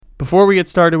Before we get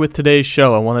started with today's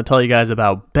show, I want to tell you guys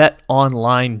about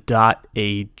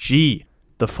betonline.ag.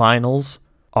 The finals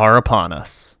are upon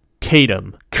us.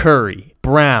 Tatum, Curry,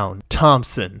 Brown,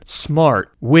 Thompson,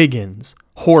 Smart, Wiggins,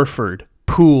 Horford,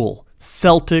 Poole,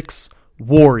 Celtics,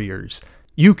 Warriors.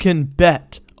 You can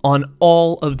bet on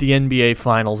all of the NBA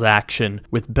Finals action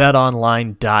with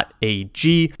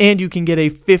betonline.ag, and you can get a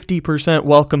 50%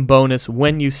 welcome bonus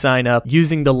when you sign up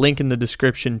using the link in the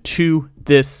description to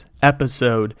this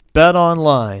episode.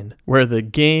 BetOnline, where the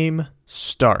game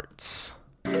starts.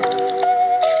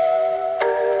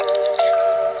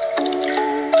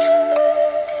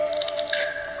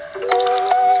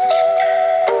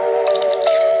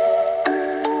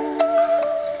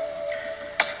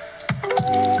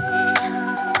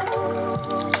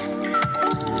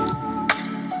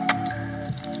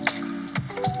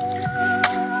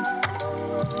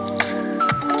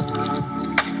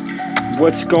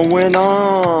 What's going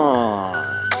on?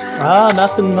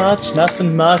 Nothing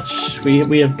much.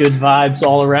 We have good vibes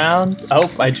all around. Oh,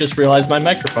 I just realized my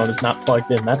microphone is not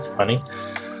plugged in. That's funny.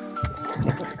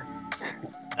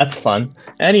 That's fun.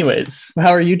 Anyways, how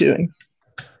are you doing?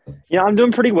 Yeah, I'm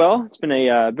doing pretty well. It's been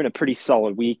a pretty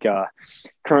solid week.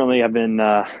 Currently, I've been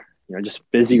just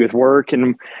busy with work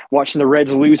and watching the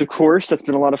Reds lose. Of course, that's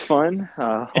been a lot of fun.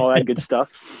 All that good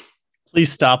stuff. Please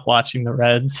stop watching the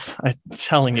Reds. I'm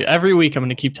telling you, every week I'm going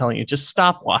to keep telling you, just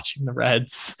stop watching the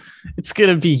Reds. It's going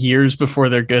to be years before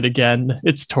they're good again.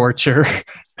 It's torture.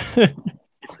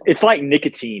 It's like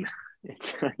nicotine.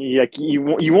 It's like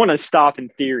you want to stop in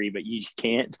theory, but you just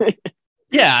can't.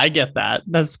 Yeah, I get that.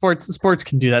 Sports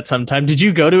can do that sometime. Did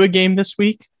you go to a game this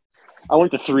week? I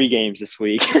went to 3 games this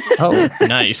week. Oh,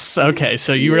 nice. Okay,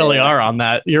 so you really are on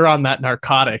that. You're on that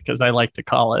narcotic, as I like to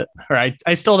call it. Or I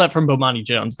stole that from Bomani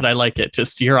Jones, but I like it.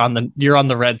 Just you're on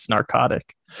the Reds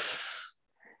narcotic.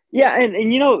 Yeah,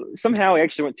 and somehow I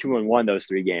actually went 2-1 those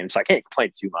 3 games, so I can't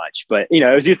complain too much. But it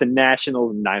was just the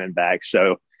Nationals and Diamondbacks,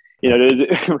 so does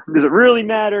it really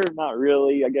matter? Not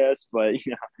really, I guess. But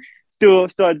still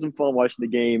had some fun watching the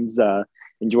games.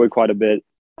 Enjoyed quite a bit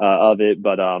of it,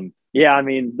 but yeah, I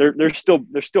mean, they're still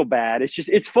bad.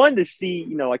 It's fun to see,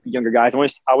 like the younger guys. I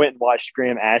went and watched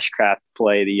Graham Ashcraft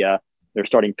play their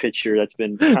starting pitcher. That's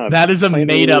been that is a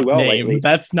made up name. Lately.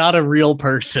 That's not a real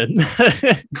person.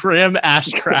 Graham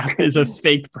Ashcraft is a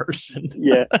fake person.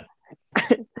 Yeah.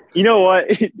 You know what?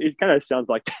 It kind of sounds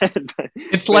like that.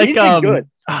 It's like good.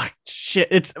 Shit.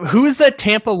 It's who's that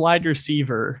Tampa wide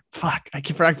receiver? Fuck, I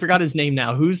forgot his name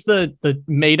now. Who's the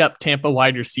made up Tampa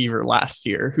wide receiver last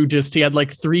year who he had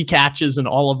like 3 catches and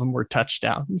all of them were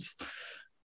touchdowns?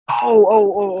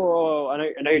 Oh! I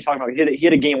know you're talking about. He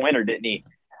had a game winner, didn't he?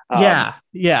 Yeah.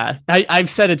 I've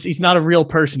said he's not a real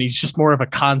person. He's just more of a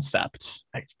concept.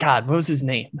 God, what was his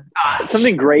name?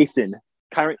 Something Grayson.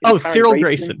 Cyril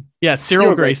Grayson. Yeah,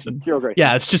 Cyril Grayson. Cyril Grayson.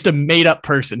 Yeah, it's just a made up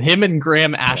person. Him and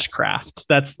Graham Ashcraft.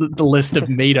 That's the list of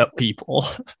made up people.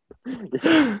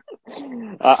 I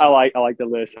like the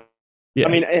list. Yeah. I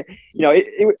mean, I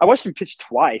watched him pitch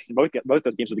twice, and both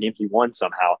those games were the games we won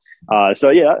somehow.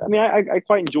 So yeah, I mean, I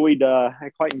quite enjoyed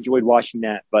watching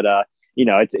that, but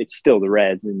it's still the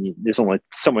Reds, and there's only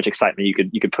so much excitement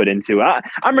you could put into.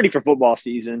 I'm ready for football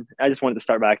season. I just wanted to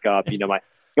start back up.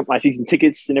 My season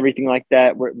tickets and everything like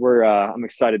that. I'm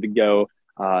excited to go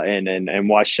and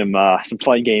watch some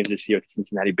fun games this year with the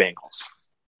Cincinnati Bengals.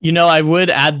 I would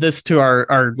add this to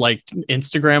our like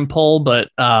Instagram poll, but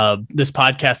this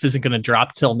podcast isn't going to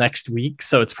drop till next week,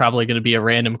 so it's probably going to be a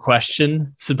random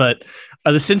question. So, but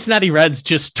are the Cincinnati Reds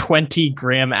just 20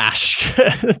 Graham Ash,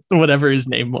 whatever his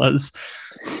name was?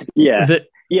 Yeah, is it?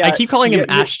 Yeah, I keep calling him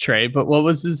Ashtray, but what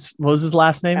was his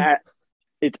last name?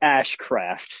 It's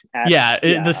Ashcraft.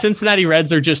 The Cincinnati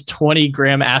Reds are just 20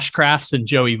 Graham Ashcrafts and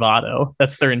Joey Votto.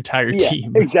 That's their entire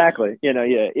team. Exactly.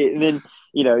 And then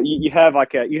you have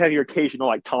your occasional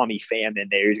like Tommy Pham in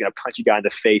there who's going to punch a guy in the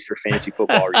face for fantasy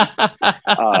football reasons.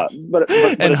 But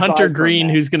Hunter Green,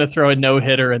 who's going to throw a no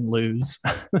hitter and lose.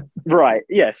 Right.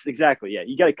 Yes. Exactly. Yeah.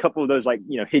 You got a couple of those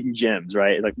hidden gems,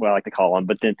 right? Like what I like to call them.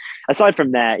 But then aside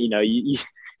from that, you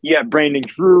got Brandon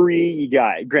Drury, you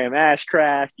got Graham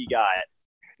Ashcraft, you got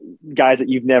guys that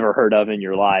you've never heard of in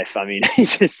your life. I mean,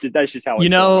 that's just how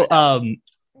it's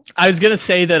I was going to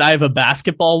say that I have a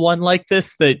basketball one like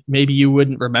this that maybe you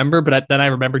wouldn't remember, but then I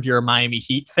remembered you're a Miami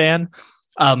Heat fan.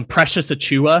 Precious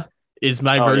Achua is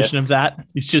my version of that.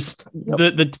 It's just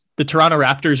the Toronto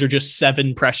Raptors are just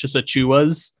 7 Precious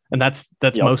Achuas, and that's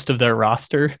most of their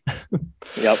roster.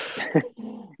 Yep.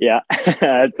 Yeah,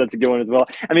 that's a good one as well.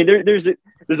 I mean, there's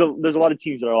a lot of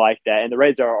teams that are like that, and the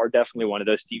Reds are definitely one of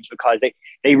those teams because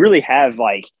they really have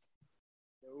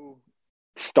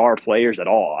star players at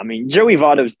all. I mean, Joey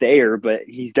Votto's there, but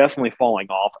he's definitely falling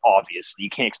off. Obviously, you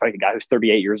can't expect a guy who's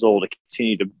 38 years old to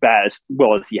continue to bat as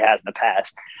well as he has in the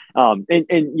past.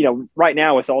 And right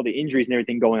now with all the injuries and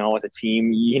everything going on with the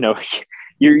team,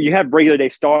 you have regular day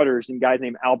starters and guys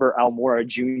named Albert Almora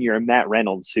Jr. and Matt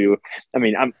Reynolds, who, I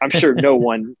mean, I'm sure no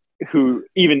one who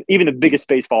even the biggest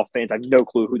baseball fans have no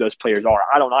clue who those players are.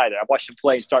 I don't either. I watched him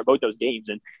play and start both those games,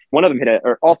 and one of them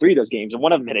or all three of those games, and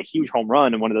one of them hit a huge home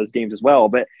run in one of those games as well.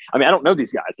 But I mean, I don't know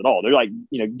these guys at all. They're like,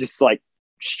 just like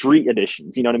street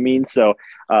additions. You know what I mean? So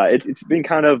it's been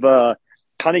kind of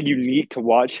unique to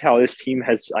watch how this team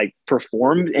has like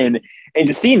performed, and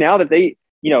to see now that they,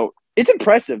 it's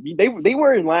impressive. They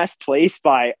were in last place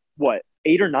by what,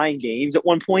 8 or 9 games at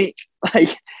one point. Like,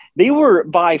 they were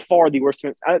by far the worst.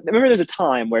 I remember there's a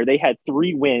time where they had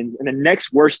 3 wins and the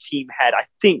next worst team had, I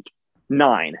think,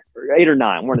 9 or 8 or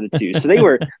 9, one of the two. So they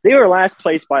were last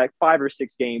place by like 5 or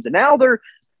 6 games, and now they're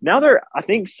I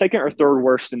think second or third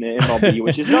worst in the MLB,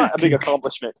 which is not a big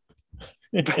accomplishment.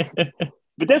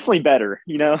 But definitely better,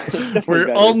 Definitely We're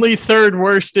better. only third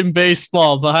worst in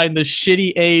baseball behind the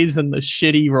shitty A's and the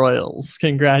shitty Royals.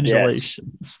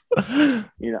 Congratulations. Yes.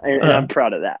 And I'm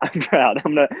proud of that. I'm proud.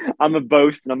 I'm gonna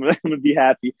boast, and I'm gonna be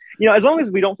happy. As long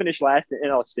as we don't finish last in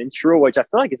NL Central, which I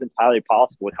feel like is entirely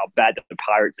possible with how bad the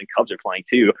Pirates and Cubs are playing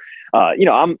too.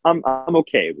 I'm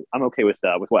okay. I'm okay with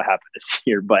what happened this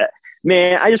year. But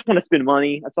man, I just want to spend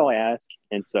money. That's all I ask.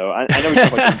 And so I know we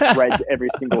talk about the Reds every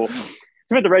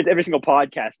single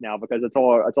podcast now, because that's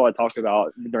all I talk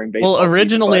about during baseball. Well,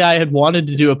 originally I had wanted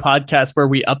to do a podcast where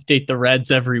we update the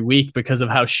Reds every week because of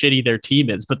how shitty their team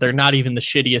is, but they're not even the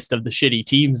shittiest of the shitty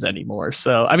teams anymore.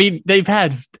 So, I mean,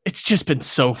 it's just been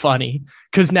so funny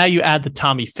because now you add the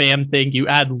Tommy Pham thing, you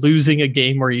add losing a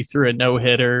game where you threw a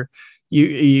no-hitter,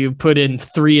 you put in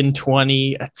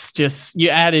 3-20. It's just, you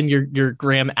add in your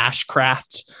Graham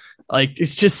Ashcraft. Like,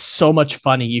 it's just so much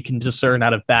funny you can discern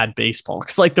out of bad baseball.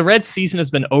 Because like the Reds season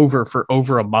has been over for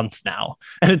over a month now,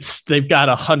 and they've got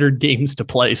 100 games to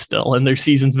play still, and their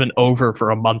season's been over for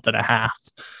a month and a half.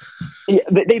 Yeah,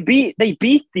 they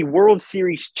beat the World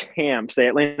Series champs, the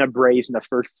Atlanta Braves, in the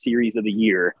first series of the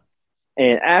year,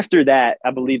 and after that,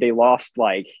 I believe they lost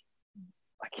I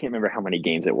can't remember how many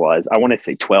games it was. I want to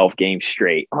say 12 games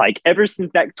straight. Like, ever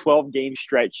since that 12 game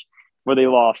stretch where they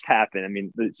lost happened, I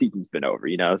mean, the season's been over,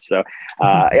 So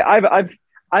I've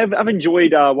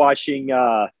enjoyed watching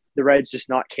the Reds just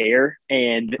not care,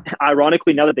 and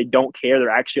ironically, now that they don't care,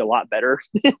 they're actually a lot better.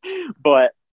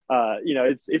 But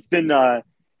it's been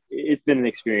an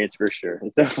experience for sure.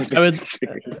 It's definitely been an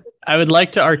experience. I would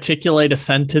like to articulate a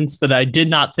sentence that I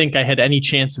did not think I had any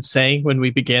chance of saying when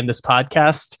we began this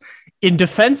podcast. In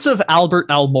defense of Albert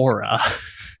Almora,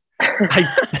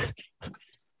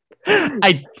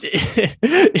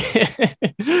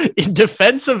 in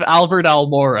defense of Albert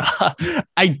Almora,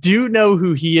 I do know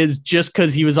who he is just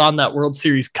because he was on that World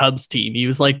Series Cubs team. He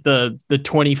was like the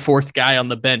 24th guy on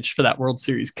the bench for that World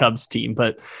Series Cubs team,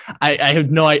 but I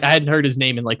hadn't heard his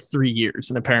name in like 3 years,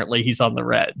 and apparently he's on the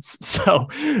Reds. So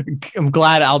I'm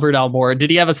glad Albert Almora. Did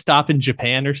he have a stop in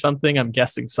Japan or something? I'm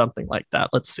guessing something like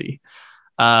that. Let's see.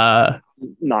 Not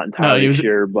entirely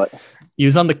sure, but he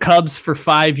was on the Cubs for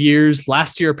 5 years.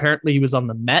 Last year, apparently, he was on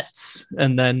the Mets,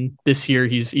 and then this year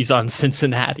he's on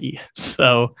Cincinnati.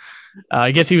 So I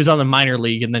guess he was on the minor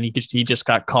league, and then he just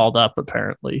got called up,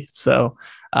 apparently. So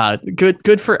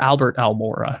good for Albert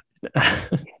Almora.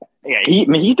 Yeah,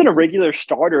 he's been a regular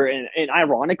starter, and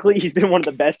ironically, he's been one of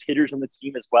the best hitters on the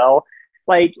team as well.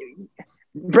 Like,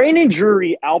 Brandon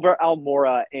Drury, Albert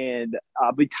Almora, and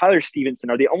Tyler Stevenson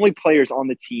are the only players on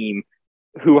the team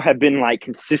who have been like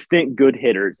consistent good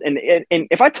hitters. And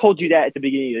if I told you that at the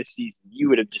beginning of the season, you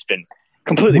would have just been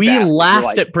completely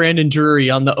laughed at Brandon Drury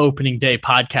on the opening day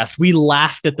podcast. We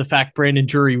laughed at the fact Brandon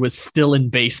Drury was still in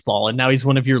baseball, and now he's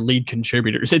one of your lead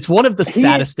contributors. It's one of the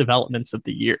saddest developments of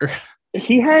the year.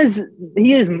 He is.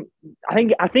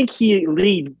 I think he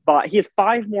has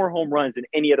 5 more home runs than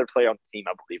any other player on the team,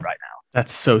 I believe, right now.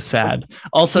 That's so sad.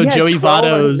 Also, Joey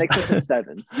Votto's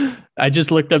 7. I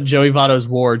just looked up Joey Votto's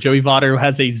WAR. Joey Votto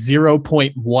has a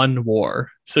 0.1 WAR,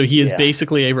 so he is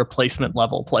basically a replacement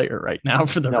level player right now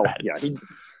for the Reds. Yeah,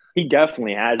 he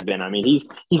definitely has been. I mean, he's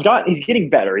getting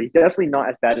better. He's definitely not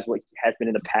as bad as what he has been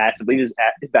in the past. I believe his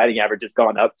batting average has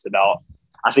gone up to about,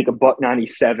 I think,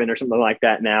 $197 or something like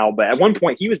that now. But at one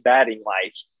point, he was batting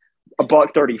like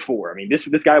 $134. I mean,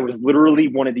 this guy was literally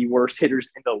one of the worst hitters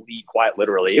in the league, quite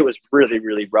literally. It was really,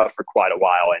 really rough for quite a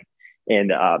while.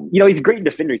 And he's a great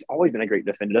defender. He's always been a great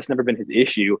defender. That's never been his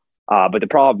issue. But the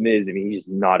problem is, I mean, he's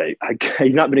not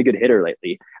been a good hitter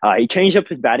lately. He changed up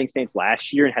his batting stance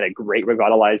last year and had a great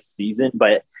revitalized season.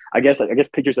 But I guess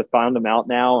pitchers have found him out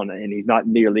now, and he's not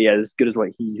nearly as good as what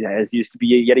he has used to be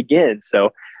yet again.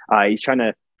 So he's trying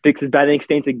to fix his batting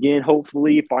stance again.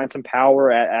 Hopefully, find some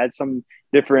power, add some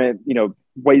different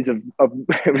ways of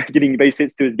getting base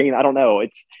hits to his game. I don't know.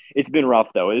 It's been rough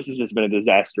though. This has just been a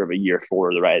disaster of a year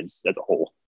for the Reds as a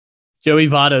whole. Joey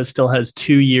Votto still has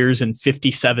 2 years and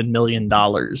 $57 million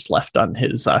left on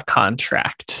his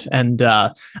contract. And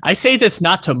I say this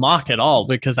not to mock at all,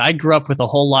 because I grew up with a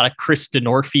whole lot of Chris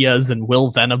Denorfias and Will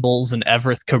Venables and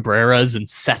Everett Cabreras and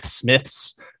Seth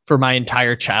Smiths for my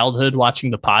entire childhood,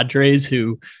 watching the Padres,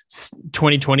 who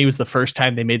 2020 was the first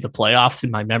time they made the playoffs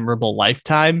in my memorable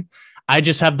lifetime. I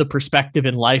just have the perspective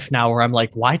in life now where I'm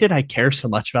like, why did I care so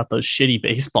much about those shitty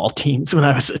baseball teams when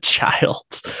I was a child?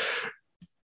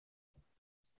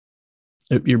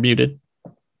 You're muted.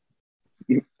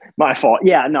 My fault.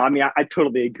 Yeah, no, I mean, I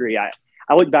totally agree. I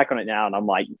look back on it now and I'm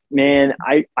like, man,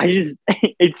 I just,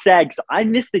 it's sad because I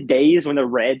miss the days when the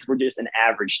Reds were just an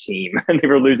average team and they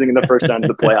were losing in the first round of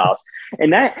the playoffs.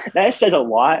 And that says a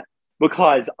lot,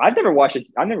 because I've never watched a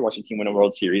team win a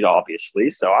World Series, obviously.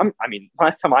 So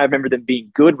last time I remember them being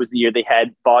good was the year they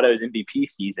had Votto's MVP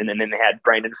season, and then they had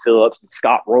Brandon Phillips and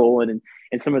Scott Rowland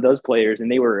and some of those players, and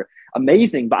they were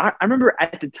amazing. But I remember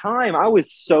at the time I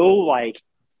was so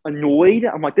annoyed.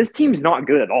 I'm like, this team's not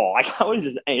good at all. I was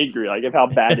just angry of how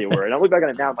bad they were. And I look back on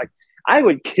it now, I'm like, I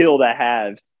would kill to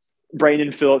have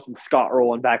Brandon Phillips and Scott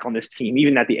Rowland back on this team,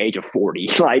 even at the age of 40.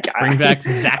 Bring back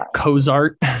Zach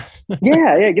Cozart.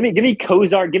 yeah. Give me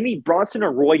Cozart. Give me Bronson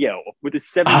Arroyo with a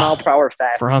 7-mile-per-hour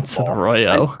fastball. Bronson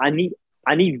Arroyo.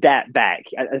 I need that back.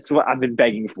 That's what I've been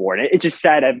begging for. And it's just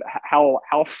sad how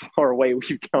far away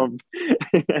we've come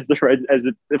as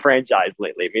the franchise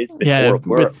lately. I mean, it's been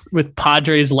horrible. With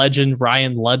Padres legend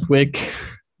Ryan Ludwig.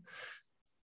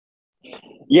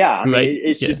 Yeah, I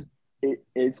mean,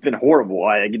 it's been horrible.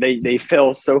 They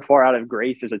fell so far out of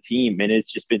grace as a team, and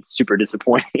it's just been super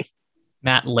disappointing.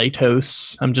 Matt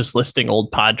Latos. I'm just listing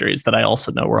old Padres that I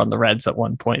also know were on the Reds at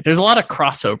one point. There's a lot of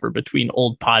crossover between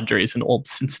old Padres and old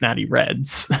Cincinnati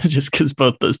Reds, just because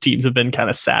both those teams have been kind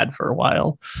of sad for a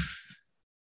while.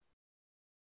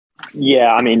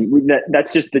 Yeah, I mean,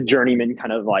 that's just the journeyman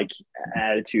kind of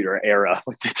attitude or era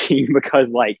with the team, because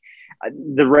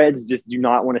the Reds just do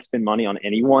not want to spend money on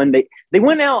anyone. They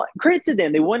went out, credit to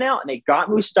them, they went out and they got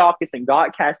Moustakas and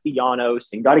got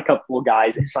Castellanos and got a couple of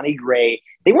guys and Sonny Gray.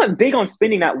 They went big on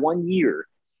spending that 1 year.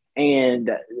 And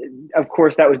of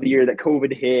course, that was the year that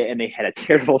COVID hit and they had a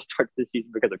terrible start to the season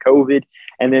because of COVID.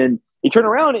 And then they turn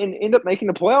around and end up making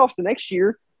the playoffs the next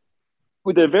year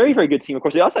with a very, very good team. Of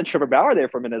course, they also had Trevor Bauer there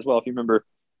for a minute as well, if you remember.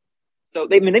 So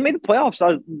they made the playoffs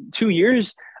 2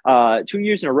 years. 2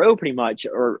 years in a row, pretty much,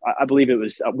 or I believe it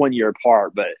was 1 year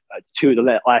apart, but 2 of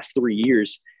the last 3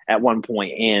 years at one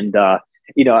point. And, I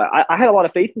had a lot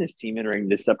of faith in this team entering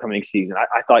this upcoming season.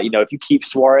 I thought, if you keep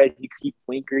Suarez, you keep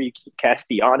Winker, you keep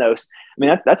Castellanos, I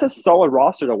mean, that's a solid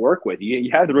roster to work with.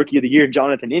 You have the Rookie of the Year,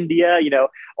 Jonathan India,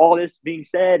 all this being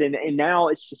said, and now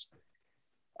it's just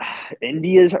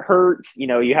India's hurts.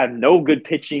 You have no good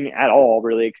pitching at all,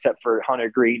 really, except for Hunter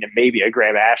Green and maybe a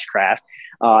Graham Ashcraft.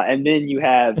 And then you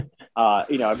have,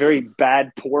 a very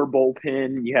bad, poor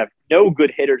bullpen. You have no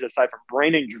good hitters aside from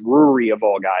Brandon Drury of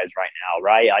all guys right now,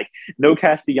 right? No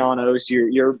Castellanos.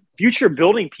 Your future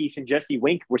building piece in Jesse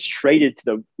Winker was traded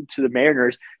to the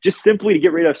Mariners just simply to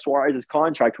get rid of Suarez's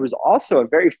contract, who was also a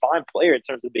very fine player in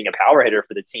terms of being a power hitter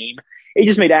for the team. It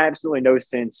just made absolutely no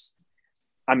sense.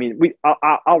 I mean,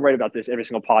 I'll write about this every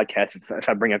single podcast if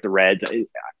I bring up the Reds.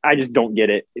 I just don't get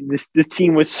it. This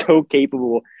team was so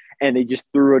capable, and they just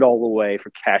threw it all away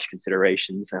for cash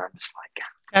considerations. And I'm just like,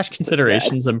 cash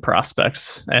considerations and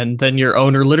prospects. And then your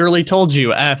owner literally told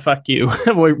you, fuck you.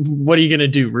 What are you going to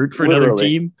do? Root for another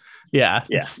team? Yeah.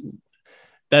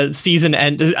 The season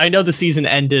ended. I know the season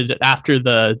ended after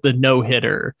the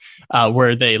no-hitter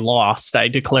where they lost. I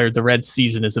declared the Reds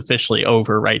season is officially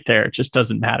over right there. It just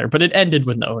doesn't matter. But it ended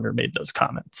when the owner made those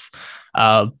comments.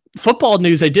 Football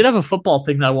news. I did have a football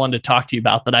thing that I wanted to talk to you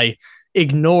about that I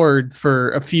ignored for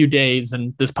a few days,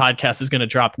 and this podcast is going to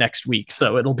drop next week.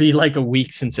 So it'll be like a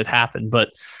week since it happened.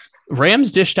 But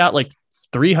Rams dished out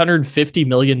 $350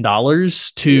 million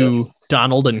to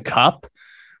Donald and Cup,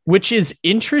 which is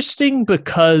interesting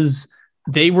because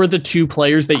they were the two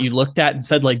players that you looked at and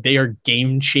said they are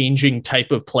game-changing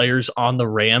type of players on the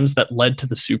Rams that led to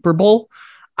the Super Bowl.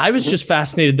 I was just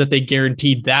fascinated that they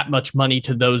guaranteed that much money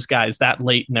to those guys that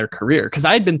late in their career, because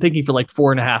I had been thinking for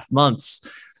 4.5 months,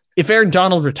 if Aaron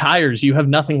Donald retires, you have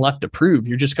nothing left to prove.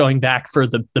 You're just going back for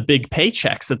the big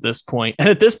paychecks at this point. And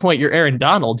at this point, you're Aaron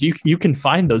Donald. You can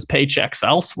find those paychecks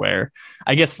elsewhere.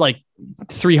 I guess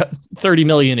 $30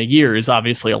 million a year is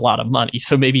obviously a lot of money.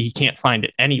 So maybe he can't find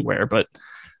it anywhere, but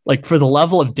like for the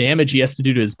level of damage he has to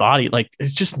do to his body, like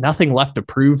there's just nothing left to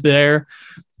prove there.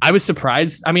 I was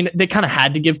surprised. I mean, they kind of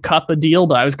had to give Kupp a deal,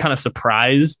 but I was kind of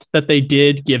surprised that they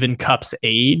did, given Kupp's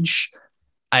age.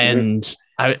 And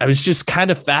I was just kind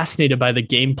of fascinated by the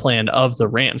game plan of the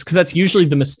Rams, because that's usually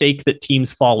the mistake that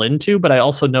teams fall into. But I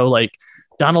also know like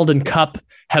Donald and Kupp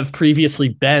have previously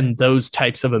been those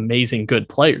types of amazing good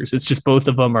players. It's just both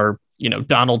of them are,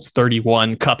 Donald's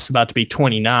 31, Kupp's about to be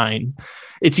 29.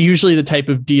 It's usually the type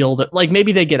of deal that like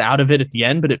maybe they get out of it at the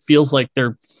end, but it feels like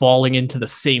they're falling into the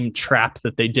same trap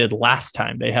that they did last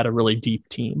time they had a really deep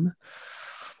team.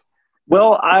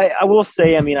 Well, I will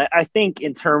say, I mean, I think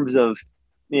in terms of,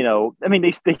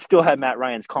 they still have Matt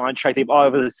Ryan's contract. They've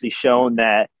obviously shown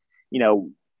that,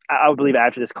 I would believe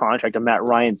after this contract of Matt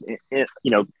Ryan's,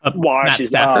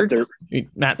 washes Matt Stafford? up.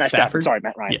 Matt Stafford? Sorry,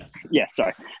 Matt Ryan. Yeah,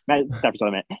 sorry. Matt Stafford's what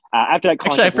I meant. After that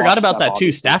contract, actually, I forgot about that too.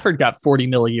 Obviously. Stafford got $40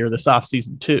 million a year this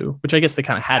offseason too, which I guess they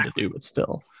kind of had to do, but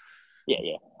still.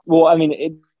 Yeah. Well, I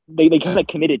mean, they kind of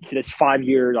committed to this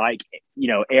 5-year,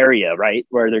 area, right,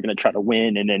 where they're going to try to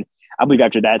win. And then I believe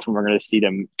after that's when we're going to see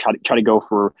them try to go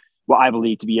for what I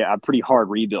believe to be a pretty hard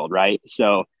rebuild, right?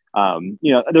 So,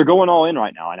 they're going all in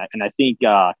right now. And I think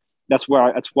that's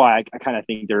why I kind of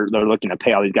think they're looking to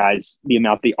pay all these guys the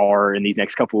amount they are in these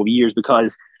next couple of years,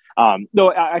 because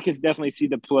though I could definitely see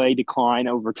the play decline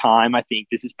over time. I think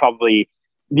this is probably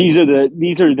these are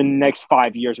the next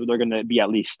 5 years where they're going to be at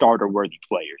least starter worthy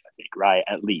players, I think, right?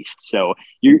 At least. So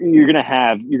you're going to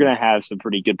have some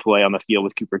pretty good play on the field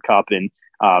with Cooper Kupp and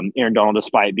Aaron Donald,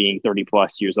 despite being 30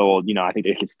 plus years old. I think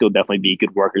they can still definitely be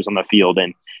good workers on the field.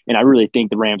 And I really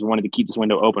think the Rams wanted to keep this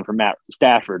window open for Matt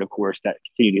Stafford, of course, that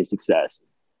continued his success.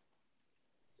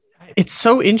 It's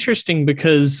so interesting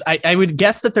because I would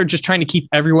guess that they're just trying to keep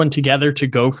everyone together to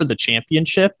go for the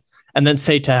championship and then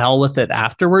say to hell with it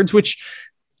afterwards, which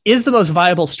is the most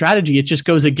viable strategy. It just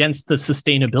goes against the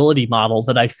sustainability model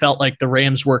that I felt like the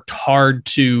Rams worked hard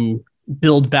to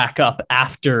build back up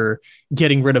after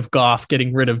getting rid of Goff,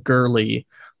 getting rid of Gurley.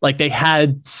 Like they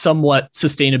had somewhat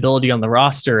sustainability on the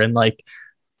roster, and like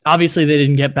obviously they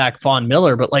didn't get back Von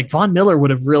Miller, but like Von Miller would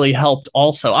have really helped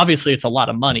also. Obviously it's a lot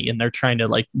of money and they're trying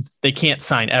to they can't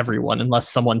sign everyone unless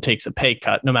someone takes a pay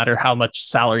cut, no matter how much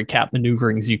salary cap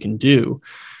maneuverings you can do.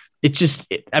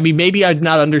 Maybe I'm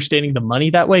not understanding the money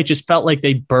that way. It just felt like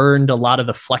they burned a lot of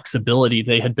the flexibility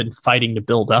they had been fighting to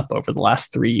build up over the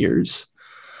last 3 years.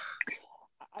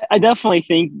 I definitely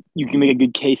think you can make a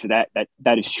good case of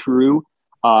that is true.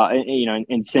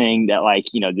 And saying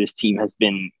that this team has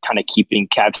been kind of keeping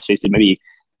cap space to maybe,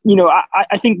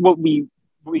 I think what we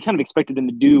kind of expected them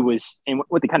to do was, and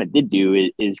what they kind of did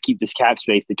do is keep this cap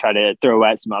space to try to throw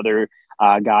at some other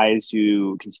guys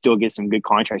who can still get some good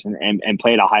contracts and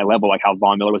play at a high level, like how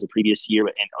Von Miller was the previous year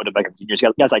and Odell Beckham Jr.,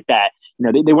 guys like that.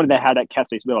 They wanted to have that cap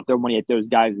space to be able to throw money at those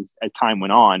guys as time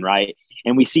went on, right?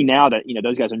 And we see now that,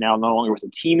 those guys are now no longer with the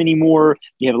team anymore.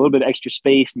 You have a little bit of extra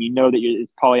space, and that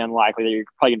it's probably unlikely that you're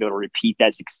probably going to be able to repeat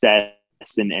that success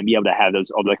and be able to have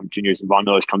those Odell Beckham Jr.'s and Von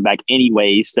Millers come back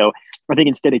anyway. So I think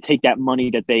instead they take that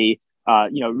money that they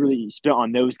really spent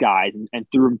on those guys and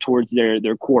threw them towards their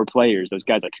core players, those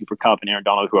guys like Cooper Kupp and Aaron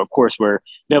Donald, who of course were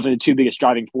definitely the two biggest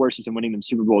driving forces in winning them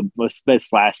Super Bowl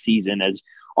this last season, as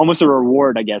almost a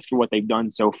reward, I guess, for what they've done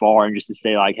so far. And just to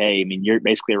say hey, you're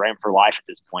basically a Ram for life at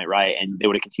this point, right? And they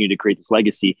would have continued to create this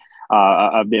legacy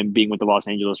of them being with the Los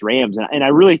Angeles Rams. And I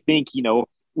really think,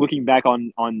 looking back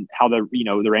on how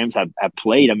the Rams have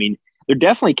played, they're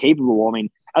definitely capable.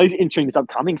 At least entering this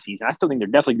upcoming season, I still think they're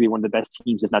definitely going to be one of the best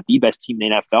teams, if not the best team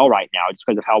in the NFL right now, just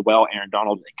because of how well Aaron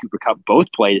Donald and Cooper Kupp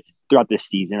both played throughout this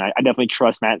season. I definitely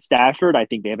trust Matt Stafford. I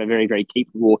think they have a very, very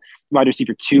capable wide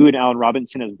receiver too, and Allen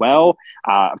Robinson as well.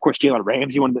 Of course, Jalen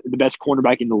Ramsey, one of the best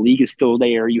cornerback in the league, is still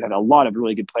there. You have a lot of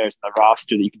really good players on the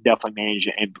roster that you can definitely manage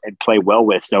and play well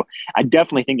with. So I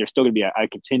definitely think they're still going to be a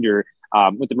contender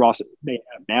with the roster they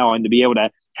have now, and to be able to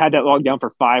have that locked down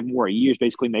for 5 more years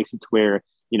basically makes it to where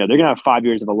they're going to have 5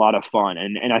 years of a lot of fun.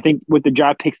 And I think with the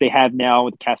draft picks they have now,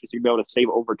 with the cap space, they're going to be able to save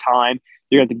over time.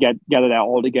 They're going to have to gather that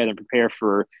all together and prepare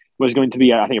for what's going to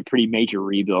be, I think, a pretty major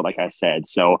rebuild, like I said.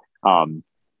 So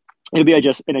it'll be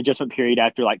an adjustment period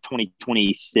after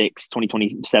 2026,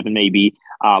 2027 maybe.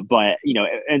 But,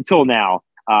 until now,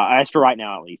 as for right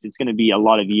now, at least, it's going to be a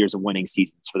lot of years of winning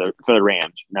seasons for the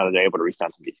Rams now that they're able to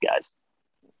re-sign some of these guys.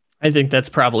 I think that's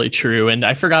probably true. And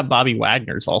I forgot Bobby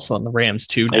Wagner's also on the Rams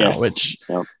too now, yes. which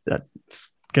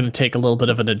that's going to take a little bit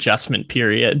of an adjustment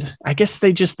period. I guess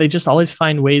they just always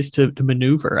find ways to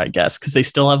maneuver, I guess, because they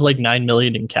still have like 9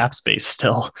 million in cap space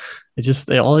still.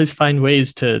 They always find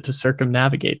ways to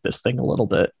circumnavigate this thing a little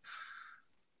bit.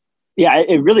 Yeah,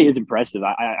 it really is impressive.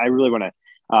 I really want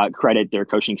to credit their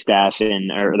coaching staff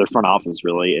or their front office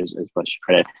really as much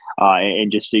credit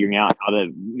and just figuring out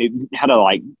how to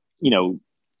like,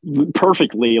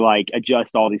 perfectly like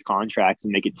adjust all these contracts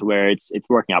and make it to where it's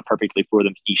working out perfectly for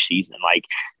them each season. Like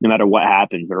no matter what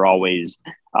happens, they're always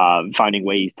finding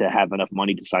ways to have enough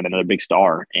money to sign another big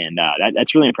star. And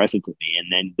that's really impressive to me.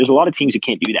 And then there's a lot of teams who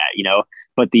can't do that,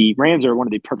 but the Rams are one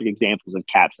of the perfect examples of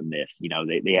caps and myth.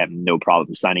 They have no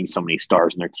problem signing so many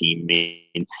stars in their team. I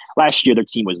mean, last year, their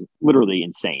team was literally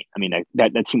insane. I mean,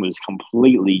 that team was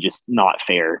completely just not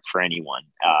fair for anyone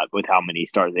with how many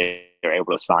stars they were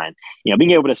able to sign.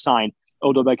 Being able to sign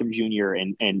Odell Beckham Jr.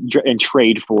 and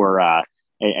trade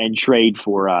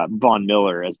for Von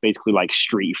Miller as basically like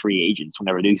street free agents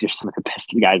whenever these are some of the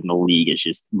best guys in the league is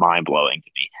just mind blowing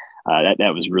to me.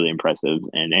 That was really impressive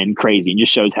and crazy, and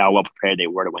just shows how well prepared they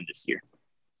were to win this year.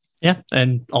 Yeah,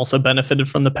 and also benefited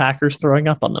from the Packers throwing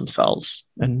up on themselves,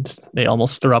 and they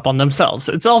almost threw up on themselves.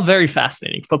 It's all very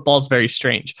fascinating. Football is very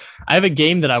strange. I have a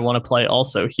game that I want to play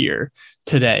also here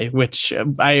today, which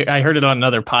I heard it on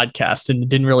another podcast and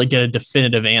didn't really get a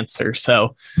definitive answer.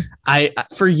 So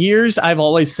for years, I've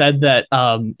always said that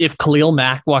if Khalil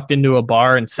Mack walked into a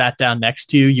bar and sat down next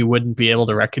to you, you wouldn't be able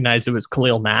to recognize it was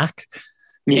Khalil Mack.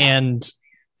 Yeah. And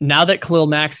now that Khalil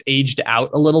Mack's aged out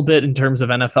a little bit in terms of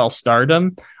NFL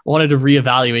stardom, I wanted to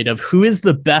reevaluate of who is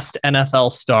the best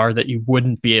NFL star that you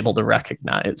wouldn't be able to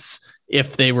recognize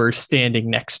if they were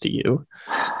standing next to you.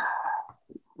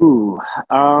 Ooh,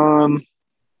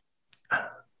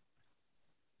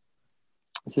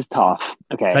 this is tough.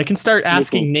 Okay. So I can start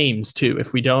asking names too.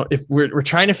 If we're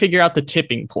trying to figure out the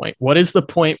tipping point, what is the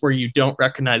point where you don't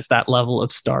recognize that level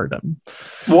of stardom?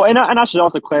 Well, and I should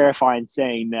also clarify in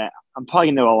saying that I'm probably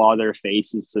gonna know a lot of their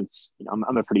faces since I'm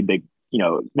a pretty big,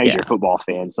 major football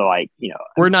fan. So like,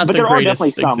 we're not but the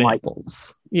greatest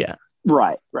examples. Yeah.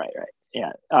 Right.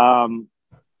 Yeah.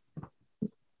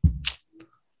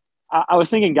 I was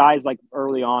thinking guys like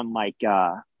early on, like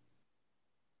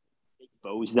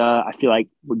Bosa, I feel like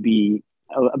would be,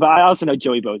 but I also know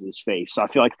Joey Bosa's face, so I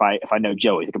feel like if I know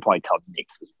Joey, I could probably tell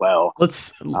Nick's as well.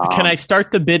 Can I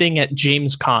start the bidding at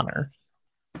James Conner?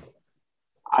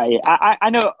 I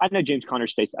know James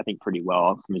Conner's face, I think, pretty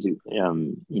well from his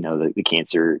the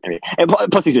cancer, and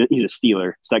plus he's a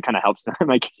Steeler, so that kind of helps in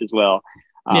my case as well.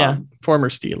 Former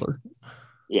Steeler.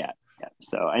 Yeah.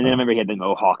 So, and then I remember he had the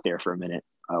mohawk there for a minute,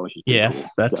 which is yes,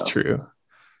 cool. That's true.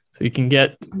 So you can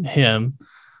get him.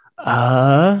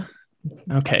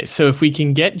 Okay. So if we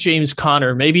can get James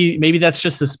Conner, maybe that's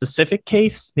just a specific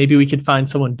case. Maybe we could find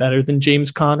someone better than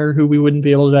James Conner who we wouldn't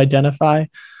be able to identify.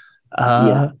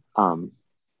 I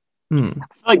feel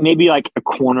like maybe like a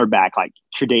cornerback like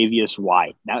Tre'Davious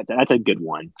White. That's a good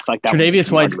one. Like that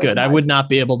Tre'Davious White's good. I would not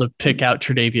be able to pick out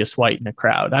Tre'Davious White in a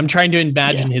crowd. I'm trying to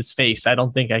imagine his face. I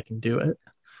don't think I can do it.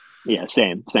 Yeah,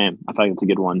 same. I feel like it's a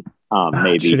good one.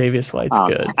 Maybe Tre'Davious White's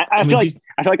good. I feel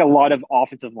like a lot of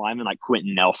offensive linemen, like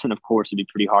Quentin Nelson, of course, would be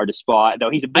pretty hard to spot. Though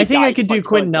he's a big I think guy, I could do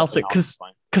Quentin Nelson because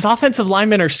offensive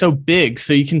linemen are so big,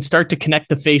 so you can start to connect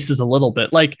the faces a little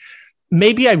bit. Like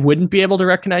maybe I wouldn't be able to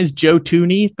recognize Joe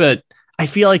Thuney, but I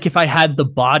feel like if I had the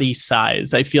body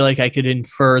size, I feel like I could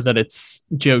infer that it's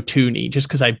Joe Thuney just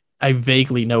because I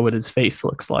vaguely know what his face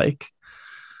looks like.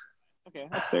 Okay,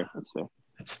 that's fair.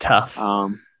 It's tough.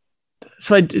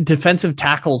 So defensive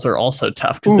tackles are also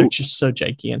tough because they're just so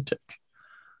gigantic.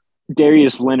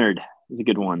 Darius Leonard is a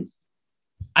good one.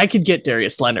 I could get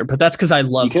Darius Leonard, but that's because I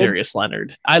love Darius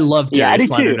Leonard. I love Darius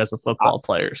Leonard as a football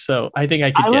player, so I think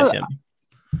I could get him.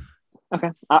 Okay,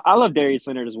 I love Darius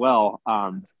Leonard as well.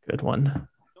 Good one.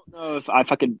 I don't know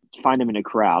if I could find him in a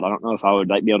crowd. I don't know if I would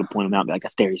be able to point him out and be like,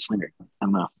 that's Darius Leonard. I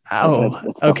don't know.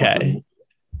 That's okay.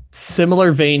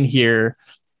 Similar vein here.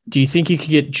 Do you think you could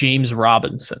get James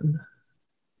Robinson?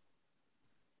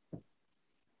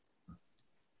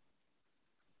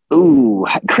 Ooh,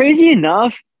 crazy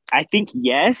enough, I think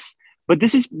yes. But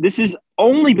this is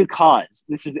only because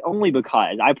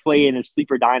I play in a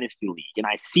sleeper dynasty league and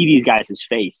I see these guys'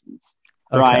 faces,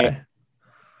 right?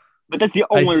 But that's the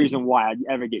only reason why I'd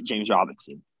ever get James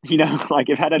Robinson. Like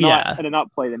if had I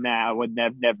not played in that, I would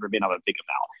never been able to pick him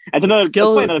out. That's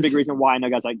another big reason why I know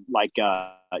guys like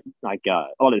a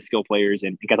lot of the skill players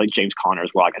and guys like James Conner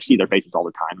as well. Like I see their faces all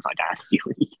the time in my dynasty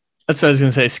league. That's what I was going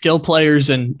to say. Skill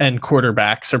players and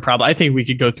quarterbacks are probably, I think we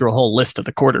could go through a whole list of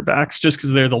the quarterbacks just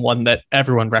because they're the one that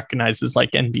everyone recognizes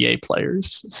like NBA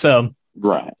players. So,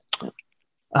 right.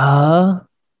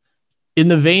 in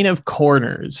the vein of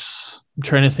corners, I'm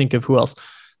trying to think of who else.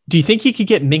 Do you think you could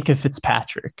get Minkah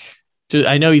Fitzpatrick?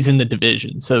 I know he's in the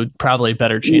division, so probably a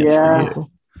better chance for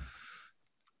you.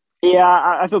 Yeah,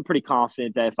 I feel pretty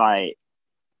confident that if I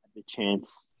had the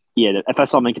chance, if I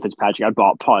saw Minkah Fitzpatrick, I'd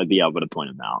probably be able to point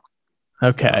him out.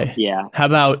 Okay. So, yeah. How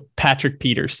about Patrick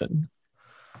Peterson?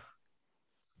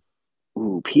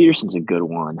 Ooh, Peterson's a good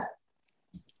one.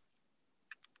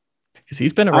 Because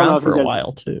he's been around for a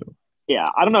while, too. Yeah,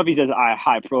 I don't know if he's as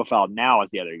high profile now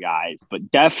as the other guys,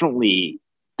 but definitely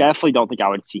don't think I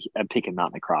would pick him out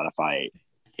in the crowd if I.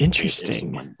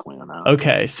 Interesting.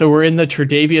 Okay, so we're in the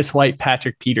Tre'Davious White,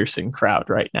 Patrick Peterson crowd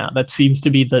right now. That seems to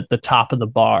be the top of the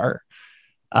bar.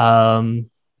 I'm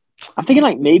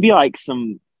thinking maybe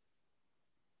some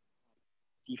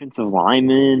defensive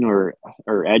linemen or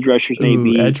edge rushers,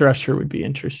 maybe. Edge rusher would be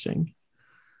interesting.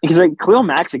 Because Khalil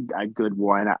Mack's a good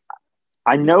one.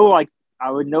 I know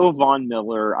I would know Von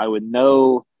Miller. I would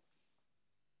know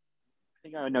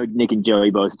Nick and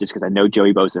Joey Bosa just because I know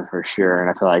Joey Bosa for sure. And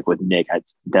I feel like with Nick,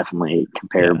 it's definitely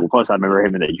comparable. Yeah. Plus, I remember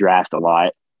him in the draft a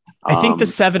lot. I think the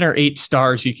 7 or 8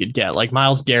 stars you could get, like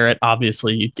Myles Garrett,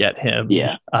 obviously you'd get him.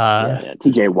 Yeah.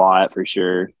 TJ Watt for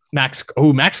sure. Max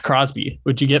Crosby.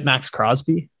 Would you get Max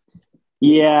Crosby?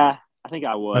 Yeah, I think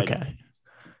I would. Okay.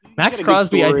 Max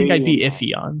Crosby, I think I'd be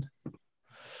iffy on.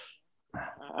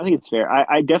 I think it's fair.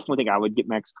 I definitely think I would get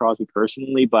Max Crosby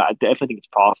personally, but I definitely think it's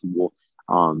possible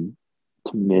to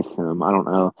miss him. I don't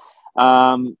know.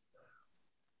 I'm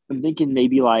thinking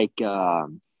maybe I was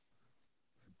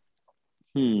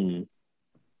going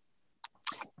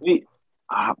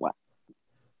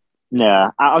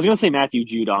to say Matthew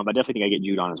Judon, but I definitely think I get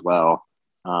Judon as well.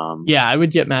 Yeah, I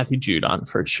would get Matthew Judon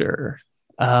for sure.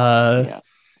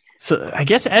 So I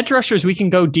guess edge rushers, we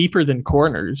can go deeper than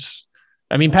corners.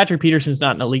 I mean, Patrick Peterson's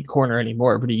not an elite corner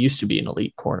anymore, but he used to be an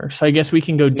elite corner. So I guess we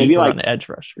can go deeper on edge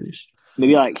rushers.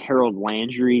 Maybe Harold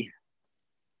Landry.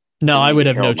 No, I would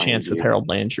have no chance with Harold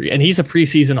Landry. And he's a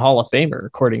preseason Hall of Famer,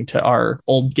 according to our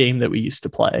old game that we used to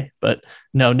play. But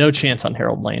no chance on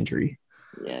Harold Landry.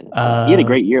 Yeah, he had a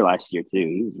great year last year, too.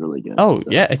 He was really good.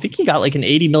 Yeah. I think he got an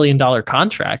 $80 million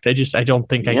contract. I don't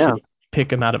think I could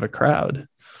pick him out of a crowd.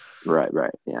 Right.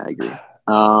 Yeah, I agree.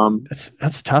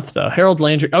 That's tough, though. Harold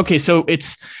Landry. Okay, so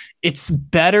it's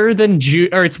better than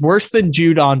it's worse than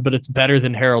Judon, but it's better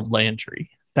than Harold Landry.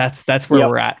 That's where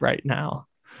we're at right now.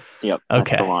 Yep.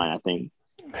 Okay. That's the line, I think.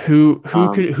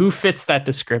 Who fits that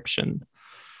description?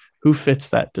 Who fits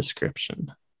that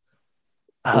description?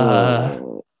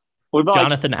 What about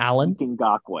Jonathan Allen? Unique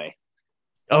Ngakoue.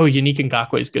 Oh, Unique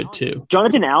Ngakoue is good too.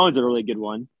 Jonathan Allen's a really good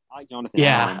one. I like Jonathan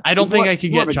Allen. I don't think I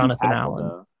could get Jonathan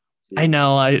Allen. I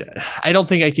know. I don't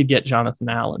think I could get Jonathan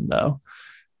Allen though.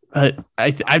 But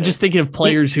I'm just thinking of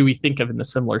players who we think of in the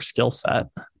similar skill set.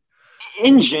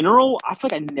 In general, I feel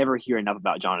like I never hear enough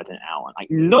about Jonathan Allen.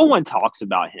 No one talks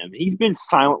about him. He's been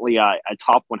silently a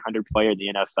top 100 player in the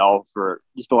NFL for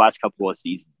just the last couple of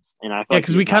seasons. And I feel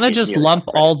because we kind of just lump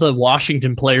all the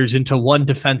Washington players into one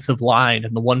defensive line,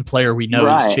 and the one player we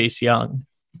know is Chase Young.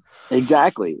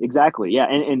 Exactly. Yeah,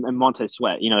 and Montez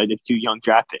Sweat. The 2 young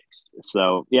draft picks.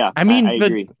 So yeah, I mean, I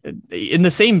agree. In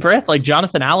the same breath,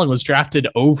 Jonathan Allen was drafted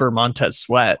over Montez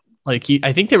Sweat. I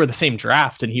think they were the same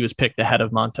draft, and he was picked ahead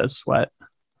of Montez Sweat.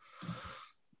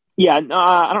 Yeah, I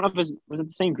don't know if was it the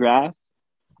same draft.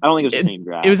 I don't think it was the same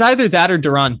draft. It was either that or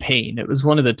Daron Payne. It was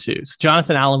one of the two. So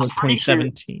Jonathan Allen was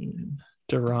 2017.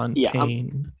 Sure. Daron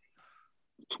Payne.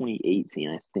 2018,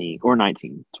 I think, or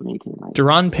 19. 2018. 19.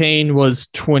 Daron Payne was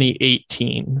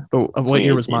 2018. But what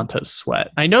year was Montez Sweat?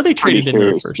 I know they traded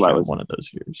into the first round one of those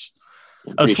years.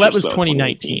 Sweat was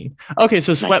 2019. Okay,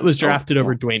 so Sweat was drafted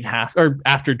over Dwayne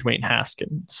after Dwayne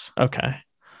Haskins. Okay.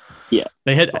 Yeah.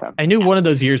 They had I knew one of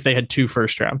those years they had 2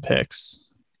 first-round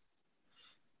picks.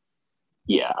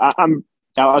 Yeah, I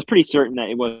was pretty certain that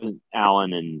it wasn't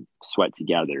Allen and Sweat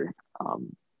together.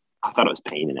 I thought it was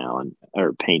Payne and Allen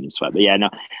or Payne and Sweat. But yeah, no.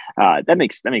 That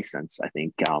makes sense, I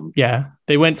think. Yeah,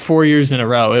 they went 4 years in a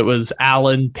row. It was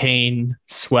Allen, Payne,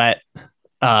 Sweat,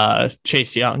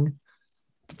 Chase Young.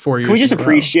 4 years. Can we just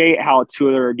appreciate how 2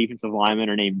 other defensive linemen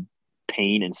are named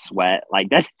Payne and Sweat?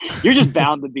 That you're just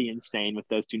bound to be insane with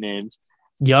those 2 names.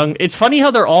 Young. It's funny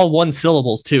how they're all 1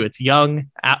 syllables too. It's Young.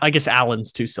 I guess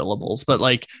Allen's 2 syllables, but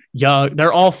Young.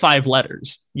 They're all 5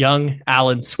 letters. Young,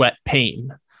 Allen, Sweat, Payne.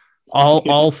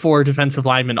 All 4 defensive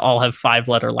linemen all have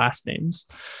 5-letter last names.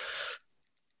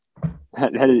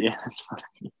 That's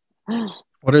funny.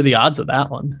 What are the odds of that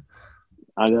one?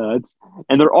 I know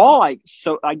and they're all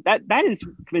that is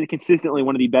consistently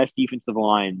one of the best defensive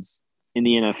lines in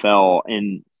the NFL.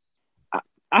 And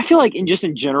I feel like in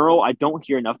general, I don't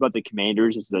hear enough about the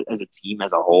Commanders as a team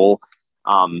as a whole.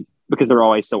 because they're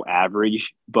always so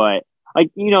average. But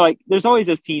like there's always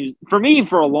those teams. For me,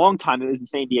 for a long time, it was the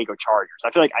San Diego Chargers.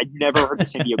 I feel like I'd never heard the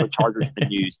San Diego Chargers in the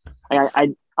news.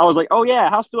 I was like, oh yeah,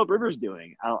 how's Philip Rivers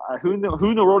doing? Who in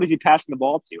the world is he passing the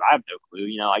ball to? I have no clue.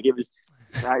 Like it was.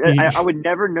 I would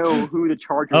never know who the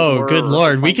Chargers were. Oh, good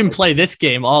Lord. We can play this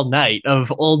game all night of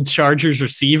old Chargers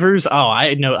receivers. Oh,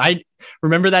 I know. I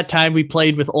remember that time we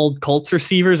played with old Colts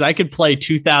receivers. I could play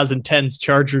 2010's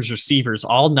Chargers receivers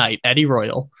all night. Eddie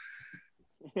Royal.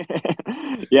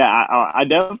 Yeah, I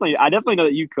definitely know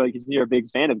that you could because you're a big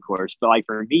fan, of course. But like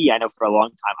for me, I know for a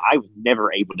long time I was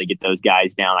never able to get those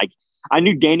guys down. Like I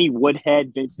knew Danny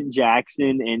Woodhead, Vincent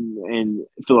Jackson, and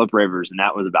Philip Rivers, and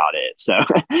that was about it. So,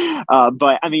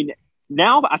 but I mean,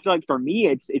 now I feel like for me,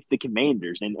 it's the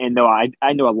Commanders, and though I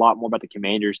know a lot more about the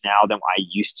Commanders now than I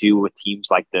used to with teams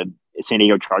like the San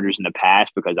Diego Chargers in the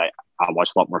past because I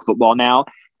watch a lot more football now.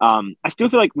 I still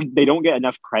feel like they don't get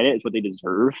enough credit as what they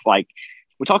deserve. Like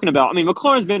we're talking about, I mean,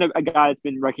 McLaurin's been a guy that's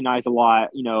been recognized a lot,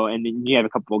 and then you have a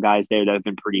couple of guys there that have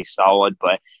been pretty solid.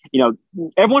 But,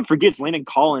 everyone forgets Landon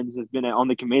Collins has been on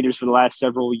the Commanders for the last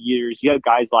several years. You have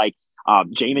guys like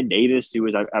Jamin Davis, who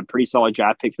was a pretty solid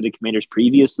draft pick for the Commanders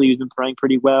previously, who's been playing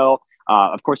pretty well.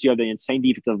 Of course, you have the insane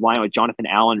defensive line with Jonathan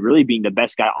Allen really being the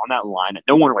best guy on that line that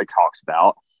no one really talks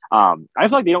about. I feel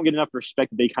like they don't get enough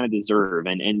respect that they kind of deserve.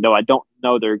 And though I don't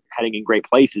know they're heading in great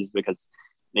places because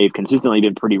they've consistently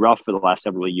been pretty rough for the last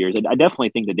several years, I definitely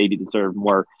think that they deserve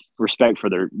more respect for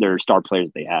their star players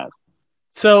that they have.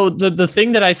 So the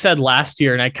thing that I said last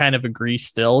year, and I kind of agree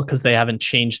still because they haven't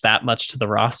changed that much to the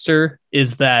roster,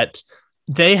 is that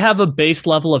they have a base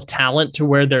level of talent to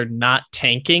where they're not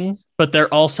tanking, but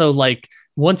they're also like,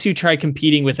 once you try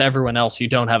competing with everyone else, you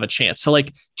don't have a chance. So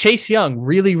like Chase Young,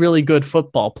 really, really good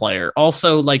football player.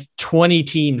 Also like 20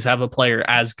 teams have a player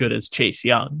as good as Chase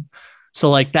Young. So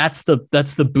like that's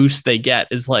the boost they get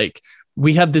is like,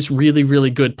 we have this really, really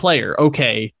good player.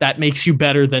 Okay, that makes you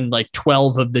better than like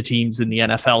 12 of the teams in the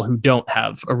NFL who don't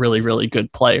have a really, really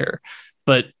good player.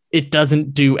 But it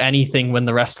doesn't do anything when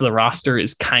the rest of the roster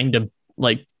is kind of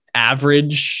like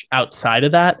average outside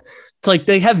of that. It's like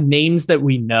they have names that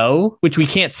we know, which we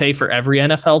can't say for every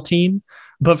NFL team.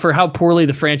 But for how poorly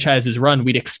the franchise is run,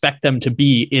 we'd expect them to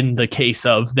be in the case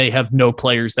of they have no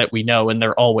players that we know and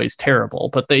they're always terrible.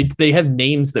 But they have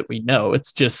names that we know.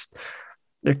 It's just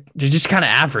they're just kind of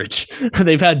average.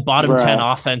 They've had bottom 10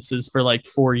 offenses for like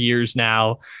 4 years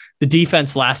now. The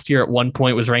defense last year at one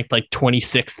point was ranked like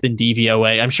 26th in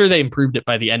DVOA. I'm sure they improved it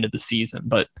by the end of the season,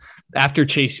 but after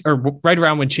Chase, or right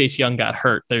around when Chase Young got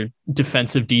hurt, their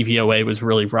defensive DVOA was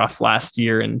really rough last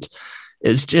year, and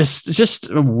it's just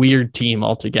a weird team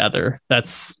altogether.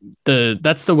 That's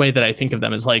the way that I think of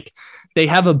them, is like they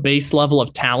have a base level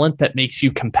of talent that makes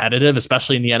you competitive,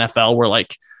 especially in the NFL, where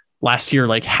like last year,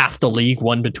 like half the league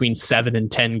won between 7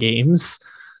 and 10 games.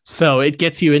 So it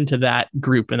gets you into that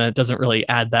group, and it doesn't really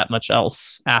add that much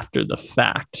else after the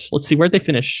fact. Let's see, where'd they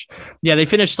finish? Yeah, they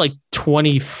finished like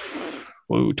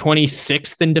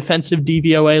 26th in defensive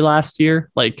DVOA last year.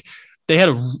 Like they had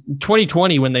a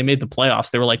 2020 when they made the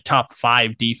playoffs, they were like top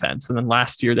 5 defense. And then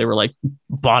last year they were like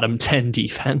bottom 10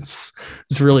 defense.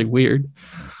 It's really weird.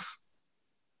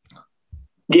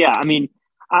 Yeah. I mean,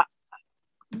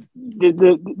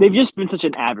 they've just been such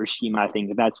an average team. I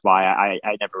think that's why I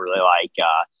never really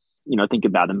think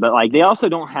about them, but like, they also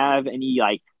don't have any,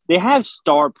 like they have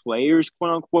star players,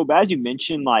 quote unquote. But as you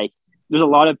mentioned, like there's a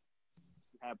lot of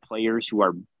players who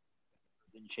are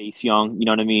than Chase Young, you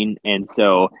know what I mean? And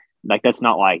so, like, that's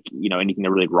not like, anything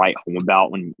to really write home about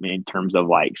when in terms of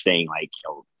like saying like,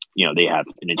 they have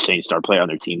an insane star player on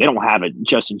their team. They don't have a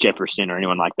Justin Jefferson or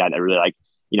anyone like that really like,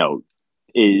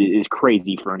 is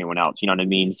crazy for anyone else. You know what I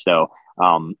mean? So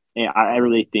I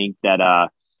really think that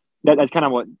that's kind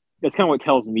of what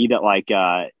tells me that like,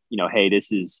 hey,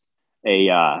 this is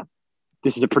a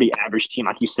pretty average team.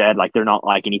 Like you said, like they're not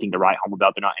like anything to write home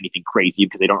about. They're not anything crazy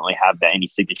because they don't really have any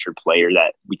signature player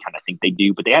that we kind of think they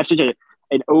do, but they have such an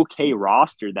okay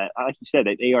roster that, like you said,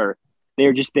 that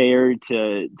they're just there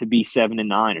to be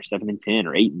 7-9 or 7-10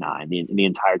 or 8-9 the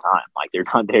entire time. Like they're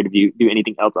not there to do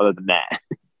anything else other than that.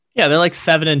 Yeah, they're like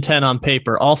 7-10 on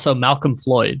paper. Also, Malcolm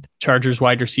Floyd, Chargers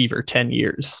wide receiver, 10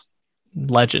 years.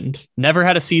 Legend. Never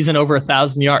had a season over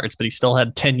 1,000 yards, but he still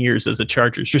had 10 years as a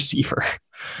Chargers receiver.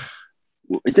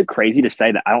 Is it crazy to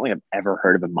say that I don't think I've ever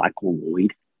heard of a Michael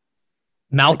Lloyd?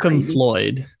 Malcolm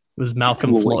Floyd. It was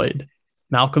Malcolm Floyd.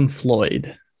 Malcolm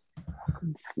Floyd.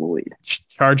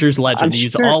 Chargers legend. He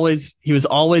was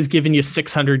always giving you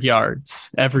 600 yards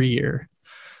every year.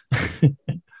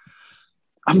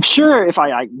 I'm sure if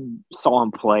I saw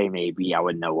him play, maybe I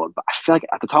would know him. But I feel like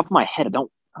at the top of my head, I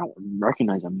don't I don't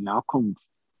recognize him.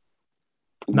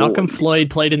 Malcolm Floyd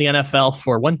played in the NFL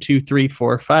for 1, 2, 3,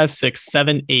 4, 5, 6,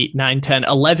 7, 8, 9, 10,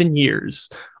 11 years,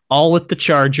 all with the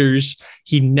Chargers.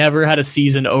 He never had a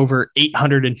season over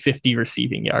 850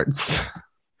 receiving yards.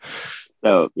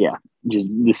 So, yeah,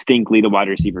 just distinctly the wide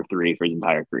receiver 3 for his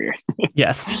entire career.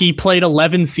 Yes, he played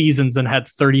 11 seasons and had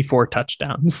 34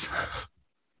 touchdowns.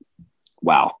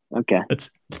 Wow. Okay. That's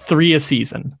 3 a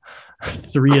season.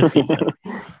 3 a season.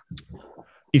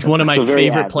 He's one of my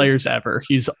favorite players ever.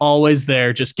 He's always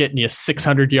there just getting you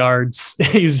 600 yards.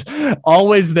 He's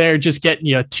always there just getting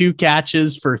you 2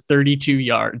 catches for 32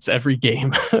 yards every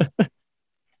game.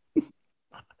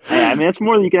 Yeah, I mean, that's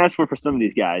more than you can ask for some of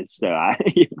these guys. So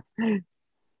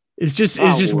it's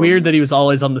just weird that he was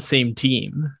always on the same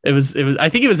team. It was I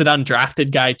think he was an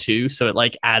undrafted guy too, so it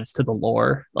like adds to the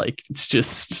lore. Like it's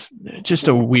just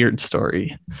a weird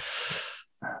story.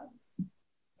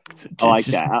 I like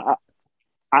that.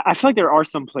 I feel like there are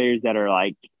some players that are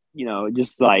like,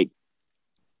 just like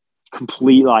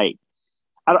complete, like,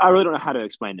 I really don't know how to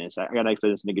explain this. I got to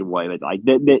explain this in a good way, but like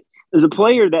that there's a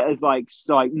player that is like,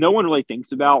 so like no one really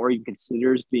thinks about or even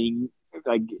considers being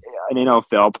like an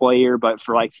NFL player, but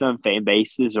for like some fan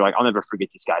bases are like, I'll never forget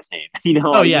this guy's name.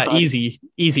 Oh yeah. Like,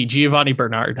 easy. Giovanni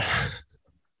Bernard.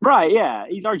 Right, yeah,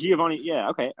 he's our Giovanni. Yeah,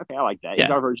 okay, I like that.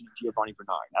 He's our version of Giovanni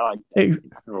Bernard. I like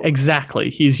that. Exactly.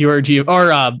 He's your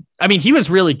I mean, he was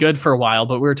really good for a while,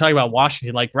 but we were talking about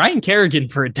Washington. Like Ryan Kerrigan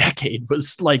for a decade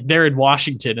was like there in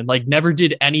Washington and like never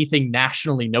did anything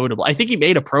nationally notable. I think he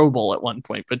made a Pro Bowl at one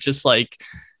point, but just like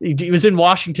he was in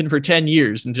Washington for 10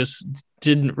 years and just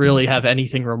didn't really have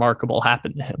anything remarkable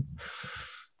happen to him.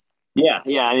 Yeah.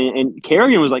 I mean, and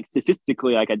Kerrigan was like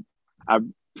statistically like a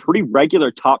pretty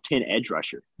regular top 10 edge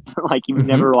rusher. Like he was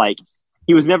never like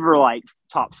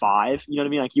top 5, you know what I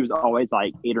mean? Like he was always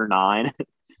like 8 or 9.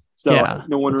 So yeah,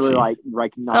 no one really like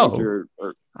recognized or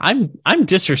I'm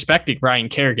disrespecting Ryan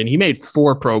Kerrigan. He made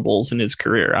 4 Pro Bowls in his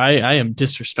career. I am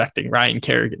disrespecting Ryan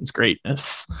Kerrigan's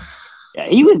greatness. Yeah,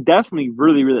 he was definitely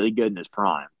really, really good in his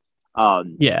prime.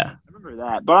 Yeah. I remember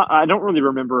that, but I don't really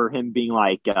remember him being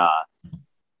like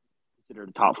considered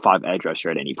a top 5 edge rusher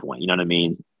at any point, you know what I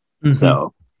mean? Mm-hmm.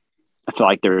 So I feel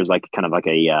like there was like kind of like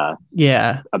a bit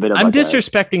of. I'm like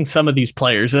disrespecting some of these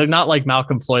players. They're not like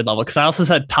Malcolm Floyd level because I also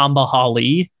said Tamba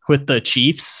Hali with the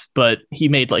Chiefs, but he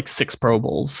made like 6 Pro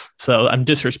Bowls, so I'm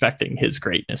disrespecting his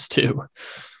greatness too.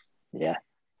 Yeah,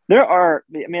 there are.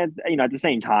 I mean, at the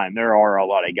same time, there are a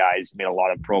lot of guys who made a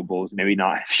lot of Pro Bowls, maybe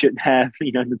not shouldn't have,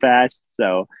 in the past.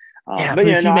 So. But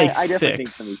if you make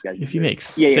 6, if you make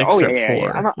 6 or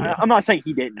 4, I'm not saying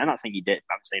he didn't. I'm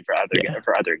saying for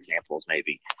other examples,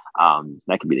 maybe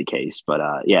that could be the case. But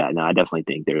I definitely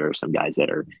think there are some guys that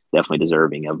are definitely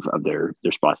deserving of their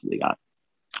spots that they got.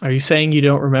 Are you saying you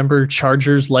don't remember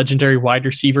Chargers legendary wide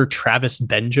receiver Travis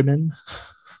Benjamin?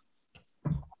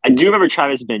 I do remember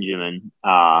Travis Benjamin.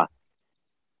 I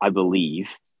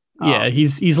believe. Yeah,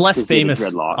 he's less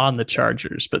famous on the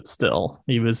Chargers, but still,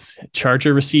 he was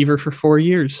Charger receiver for 4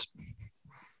 years.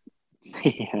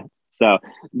 Yeah. So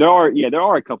there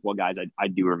are a couple of guys I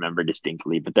do remember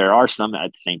distinctly, but there are some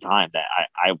at the same time that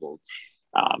I will,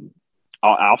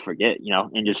 I'll forget,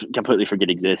 and just completely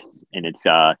forget exists, and it's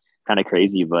kind of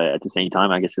crazy, but at the same time,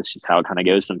 I guess it's just how it kind of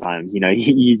goes sometimes. You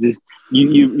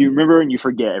remember and you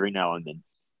forget every now and then.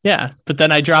 Yeah, but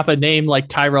then I drop a name like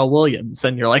Tyrell Williams,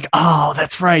 and you're like, "Oh,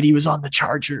 that's right, he was on the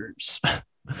Chargers."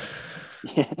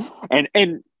 Yeah.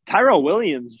 And Tyrell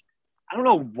Williams, I don't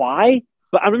know why,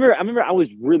 but I remember I was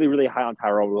really, really high on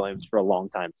Tyrell Williams for a long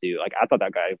time too. Like I thought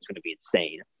that guy was going to be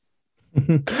insane.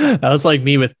 That was like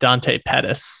me with Dante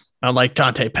Pettis. I'm like,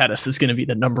 Dante Pettis is going to be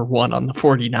the number 1 on the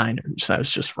 49ers. I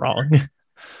was just wrong.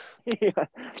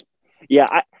 Yeah.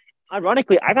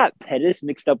 Ironically, I got Pettis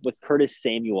mixed up with Curtis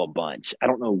Samuel a bunch. I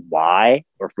don't know why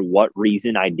or for what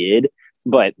reason I did,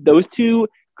 but those two,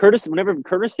 whenever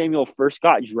Curtis Samuel first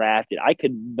got drafted, I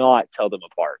could not tell them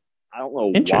apart. I don't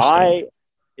know why.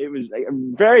 It was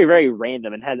very, very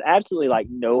random and has absolutely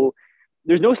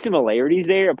there's no similarities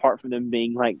there apart from them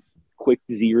being like quick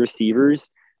Z receivers.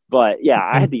 But yeah,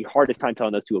 I had the hardest time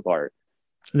telling those two apart.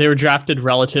 They were drafted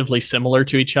relatively similar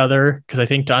to each other because I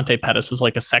think Dante Pettis was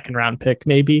like a 2nd round pick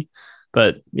maybe.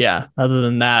 But yeah, other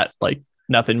than that, like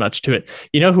nothing much to it.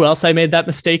 You know who else I made that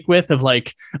mistake with of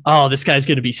like, oh, this guy's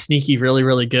going to be sneaky, really,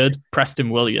 really good? Preston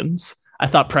Williams. I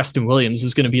thought Preston Williams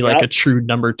was going to be like a true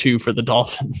number 2 for the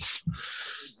Dolphins.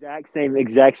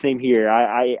 Exact same here.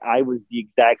 I was the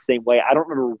exact same way. I don't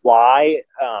remember why.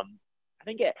 I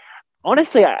think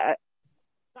honestly, I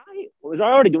was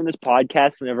already doing this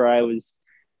podcast whenever I was.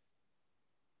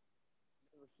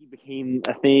 He became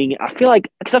a thing. I feel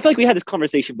like we had this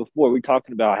conversation before. We were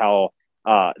talking about how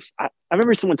I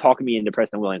remember someone talking me into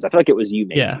Preston Williams. I feel like it was you,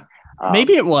 maybe. Yeah.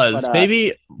 Maybe it was.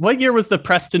 Maybe what year was the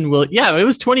Preston Williams? Yeah, it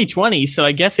was 2020. So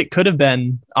I guess it could have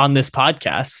been on this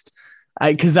podcast.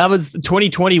 Because that was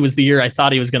 2020 was the year I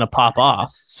thought he was going to pop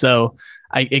off. So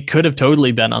it could have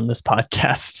totally been on this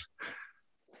podcast.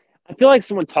 I feel like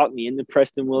someone talked me into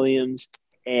Preston Williams,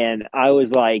 and I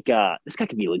was like, this guy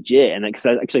could be legit. And because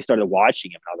I actually started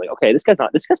watching him, I was like, okay, this guy's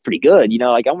pretty good.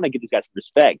 Like I want to give this guy some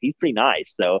respect. He's pretty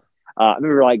nice. So I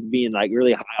remember like being like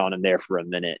really high on him there for a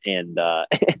minute, and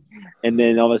and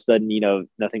then all of a sudden,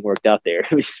 nothing worked out there.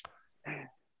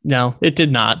 No, it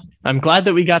did not. I'm glad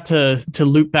that we got to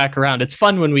loop back around. It's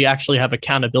fun when we actually have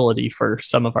accountability for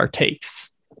some of our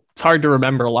takes. It's hard to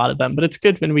remember a lot of them, but it's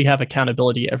good when we have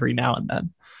accountability every now and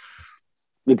then.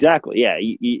 Exactly. Yeah,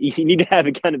 you need to have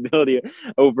accountability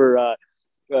over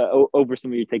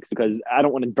some of your takes, because I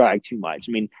don't want to brag too much.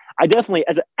 I mean, I definitely,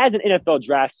 as an NFL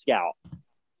draft scout,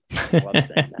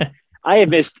 I have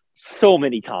missed so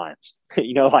many times.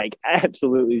 Like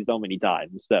absolutely so many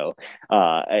times. So,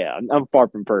 yeah, I'm far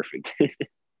from perfect.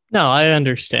 No, I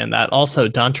understand that. Also,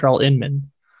 Dontrell Inman.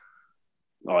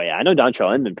 Oh yeah, I know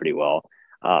Dontrell Inman pretty well.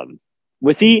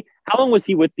 Was he? How long was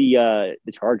he with the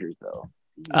Chargers though?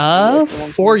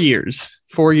 4 years.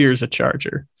 4 years a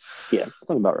Charger. Yeah,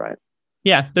 something about right.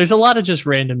 Yeah, there's a lot of just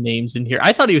random names in here.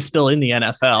 I thought he was still in the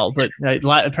NFL, but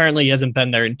apparently he hasn't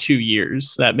been there in 2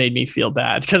 years. That made me feel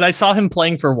bad because I saw him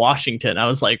playing for Washington. I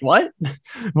was like, what?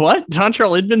 What?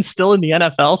 Dontrell Inman's still in the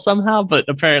NFL somehow, but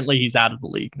apparently he's out of the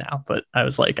league now. But I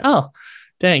was like, oh,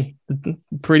 dang,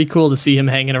 pretty cool to see him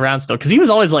hanging around still, because he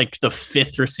was always like the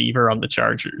fifth receiver on the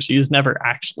Chargers. He was never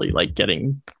actually like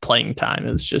getting playing time.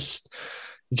 It was just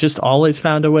always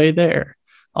found a way there,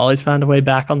 always found a way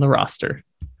back on the roster.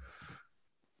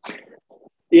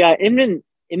 Yeah, Inman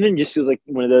just feels like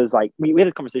one of those, like we had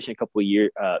this conversation a couple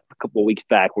of weeks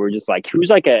back where we're just like, who's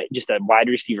like just a wide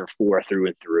receiver 4 through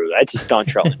and through. That's just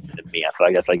Dontrell Inman to me. I feel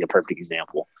like that's like a perfect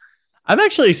example. I'm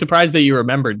actually surprised that you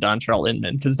remembered Dontrell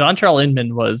Inman, because Dontrell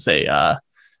Inman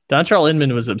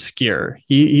was obscure.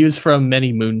 He was from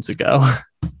many moons ago.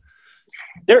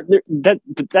 That's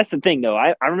the thing though.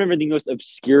 I remember the most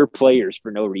obscure players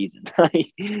for no reason.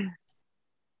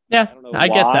 Yeah, I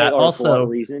get that. Also,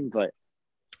 reason, but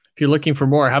if you're looking for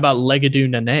more, how about Legadou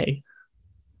Nene?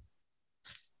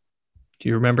 Do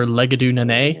you remember Legadou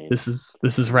Nene? This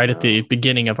is right at the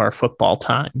beginning of our football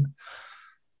time.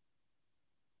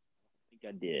 I think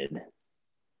I did.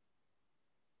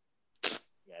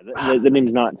 Yeah, the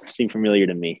name's not seem familiar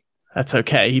to me. That's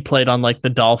okay. He played on like the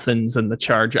Dolphins and the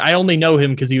Chargers. I only know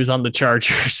him because he was on the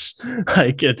Chargers.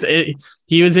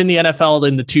 He was in the NFL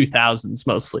in the 2000s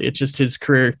mostly. It's just his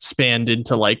career spanned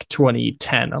into like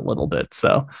 2010 a little bit.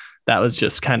 So that was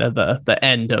just kind of the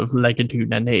end of Legadou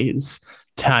Nene's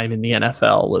time in the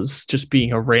NFL, was just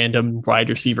being a random wide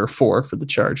receiver 4 for the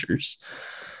Chargers.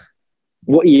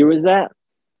 What year was that?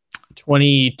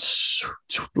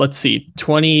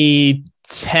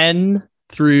 2010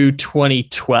 through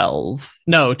 2012.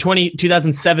 No,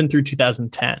 2007 through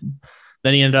 2010.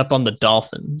 Then he ended up on the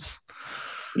Dolphins.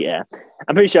 Yeah.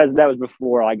 I'm pretty sure that was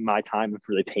before like my time of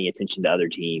really paying attention to other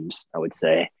teams, I would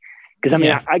say. Because I mean,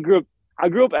 yeah. I grew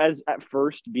up as at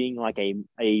first being like a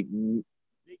big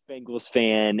Bengals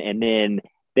fan, and then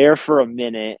there for a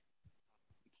minute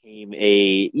became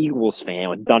a Eagles fan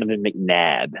with Donovan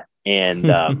McNabb and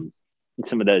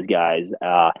some of those guys.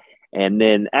 And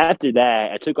then after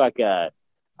that, I took like a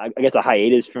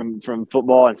hiatus from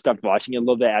football and stopped watching it a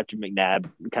little bit after McNabb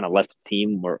kind of left the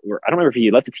team. Or I don't remember if he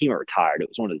left the team or retired. It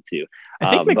was one of the two. I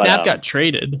think McNabb got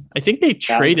traded. I think they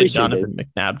traded Donovan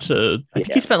McNabb to. I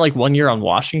think he spent like 1 year on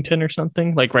Washington or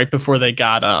something, like right before they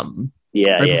got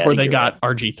before they got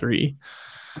RG3.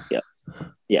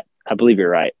 Yeah, I believe you're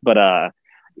right. But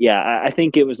yeah, I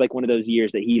think it was like one of those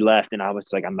years that he left, and I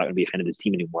was like, I'm not going to be a fan of this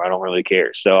team anymore. I don't really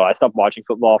care. So I stopped watching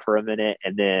football for a minute,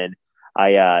 and then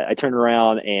I turned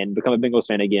around and become a Bengals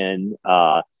fan again.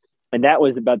 And that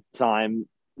was about the time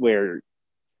where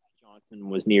Johnson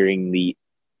was nearing the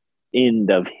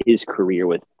end of his career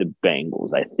with the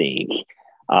Bengals, I think.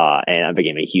 And I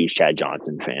became a huge Chad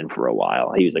Johnson fan for a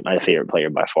while. He was like my favorite player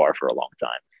by far for a long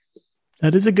time.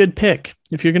 That is a good pick.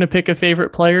 If you're going to pick a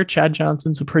favorite player, Chad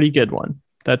Johnson's a pretty good one.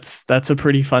 That's a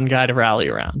pretty fun guy to rally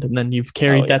around. And then you've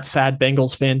carried that sad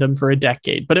Bengals fandom for a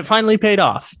decade, but it finally paid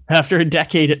off. After a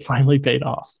decade, it finally paid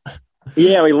off.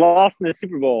 Yeah, we lost in the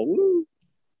Super Bowl. Woo.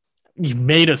 You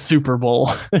made a Super Bowl.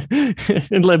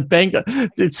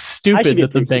 It's stupid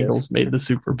that the Bengals made the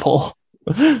Super Bowl.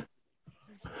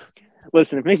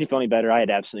 Listen, if it makes you feel any better, I had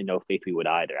absolutely no faith we would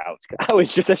either. I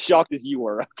was just as shocked as you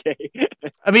were. Okay.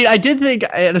 I mean, I did think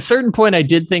at a certain point, I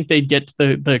did think they'd get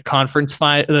to the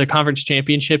conference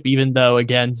championship, even though,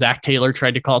 again, Zach Taylor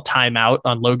tried to call timeout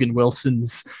on Logan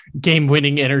Wilson's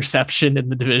game-winning interception in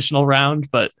the divisional round.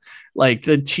 But like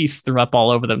the Chiefs threw up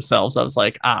all over themselves. I was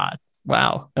like,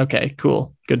 wow. Okay,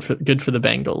 cool. Good for the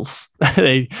Bengals.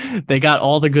 they got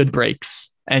all the good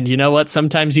breaks. And you know what?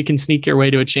 Sometimes you can sneak your way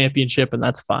to a championship, and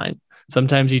that's fine.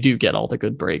 Sometimes you do get all the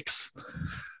good breaks.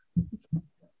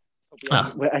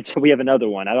 We have another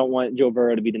one. I don't want Joe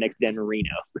Burrow to be the next Dan Marino.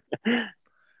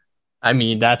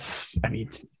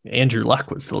 Andrew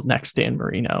Luck was the next Dan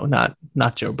Marino,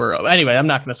 not Joe Burrow. Anyway, I'm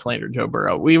not going to slander Joe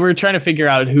Burrow. We were trying to figure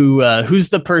out who's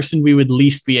the person we would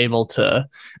least be able to.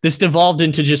 This devolved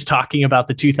into just talking about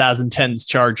the 2010s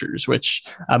Chargers, which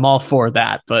I'm all for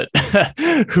that. But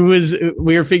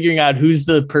we were figuring out who's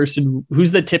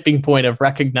the tipping point of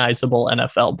recognizable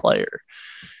NFL player.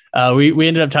 We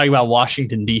ended up talking about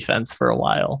Washington defense for a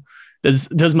while.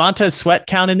 Does Montez Sweat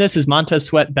count in this? Is Montez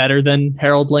Sweat better than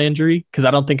Harold Landry? Because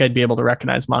I don't think I'd be able to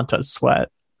recognize Montez Sweat.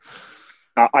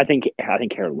 I think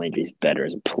Harold Landry is better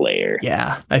as a player.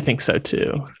 Yeah, I think so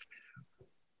too.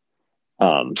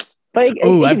 But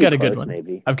I've got a good one.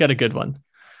 Maybe. I've got a good one.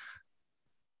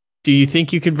 Do you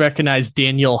think you could recognize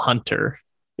Daniel Hunter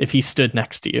if he stood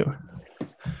next to you?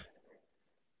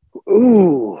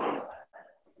 Ooh,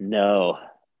 no,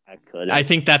 I couldn't. I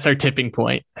think that's our tipping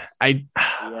point.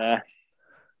 Yeah.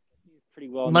 Pretty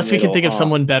well. Unless we can think of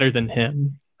someone better than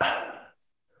him.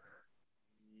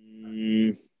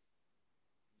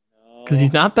 Because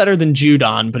he's not better than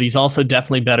Judon, but he's also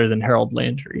definitely better than Harold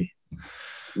Landry.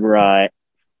 Right.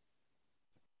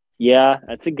 Yeah,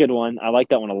 that's a good one. I like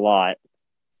that one a lot.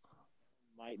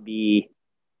 Might be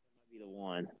the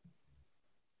one.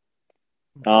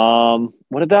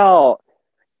 What about?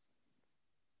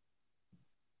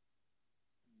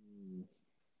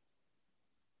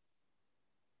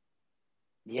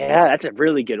 Yeah, that's a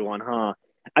really good one, huh?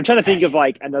 I'm trying to think of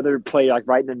like another play like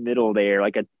right in the middle there,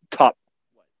 like a top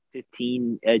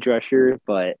 15 edge rusher,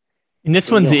 but and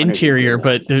this one's interior,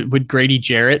 but would Grady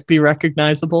Jarrett be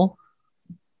recognizable?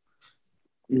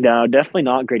 No, definitely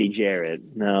not Grady Jarrett.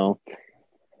 No.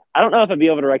 I don't know if I'd be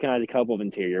able to recognize a couple of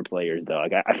interior players, though.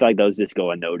 Like, I feel like those just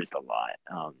go unnoticed a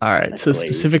lot. All right, so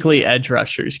specifically edge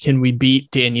rushers. Can we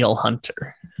beat Daniel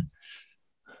Hunter?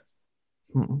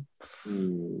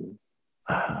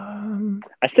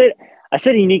 I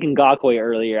said Unique Ngakoue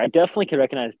earlier. I definitely could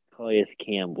recognize Calais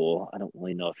Campbell. I don't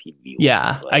really know if he'd be.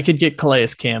 I could get Calais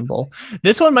Campbell.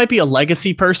 This one might be a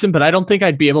legacy person, but I don't think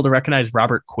I'd be able to recognize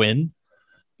Robert Quinn.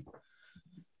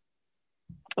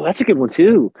 Oh, that's a good one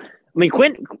too. I mean,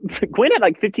 Quinn had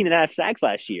like 15 and a half sacks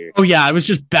last year. Oh, yeah. I was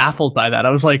just baffled by that. I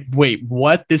was like, wait,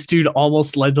 what? This dude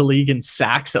almost led the league in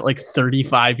sacks at like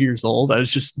 35 years old. And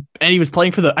he was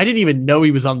playing for I didn't even know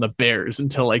he was on the Bears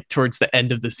until like towards the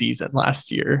end of the season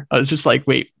last year. I was just like,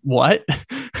 wait, what?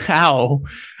 How?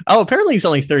 Oh, apparently he's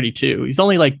only 32. He's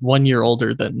only like 1 year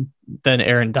older than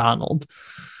Aaron Donald.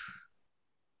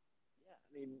 Yeah,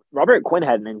 I mean, Robert Quinn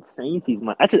had an insane season.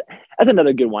 That's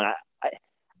another good one.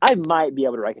 I might be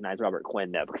able to recognize Robert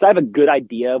Quinn though, because I have a good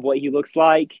idea of what he looks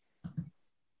like.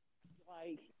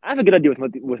 I have a good idea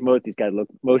what most of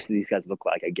these guys look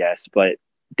like, I guess, but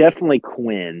definitely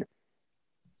Quinn.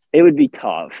 It would be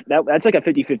tough. That's like a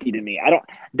 50-50 to me.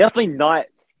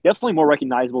 Definitely more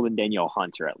recognizable than Daniel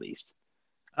Hunter at least.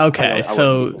 Okay,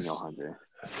 so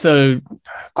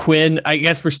Quinn, I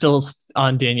guess we're still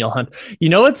on Daniel Hunter. You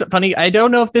know what's funny? I don't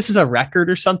know if this is a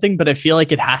record or something, but I feel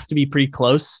like it has to be pretty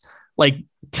close. Like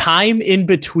time in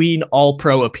between all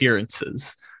pro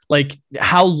appearances, like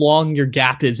how long your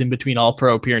gap is in between all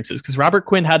pro appearances. Because Robert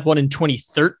Quinn had one in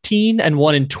 2013 and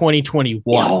one in 2021.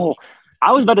 Oh,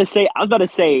 I was about to say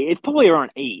it's probably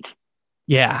around 8.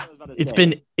 Yeah,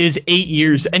 is 8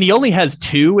 years, and he only has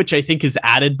 2, which I think is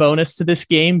added bonus to this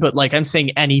game. But like I'm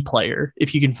saying, any player,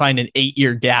 if you can find an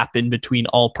 8-year gap in between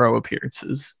all pro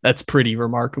appearances, that's pretty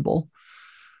remarkable.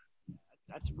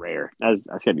 That's rare. That's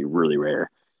gonna be really rare.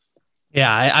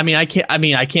 Yeah, I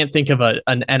can't think of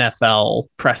an NFL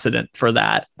precedent for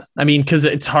that. I mean, because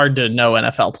it's hard to know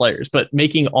NFL players, but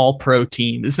making all pro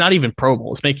teams, it's not even Pro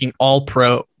Bowl. It's making all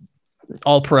pro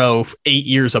 8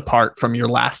 years apart from your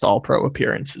last all pro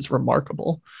appearance is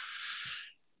remarkable.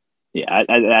 Yeah,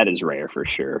 that is rare for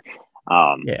sure.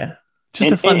 Yeah,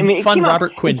 just a fun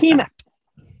Robert Quinn fact.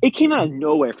 It came out of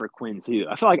nowhere for Quinn too.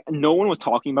 I feel like no one was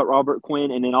talking about Robert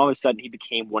Quinn, and then all of a sudden he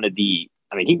became one of the.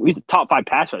 I mean, he was a top 5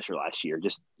 pass rusher last year,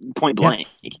 just point blank.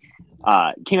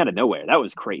 Came out of nowhere. That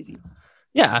was crazy.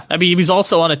 Yeah. I mean, he was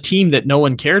also on a team that no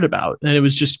one cared about. And it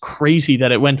was just crazy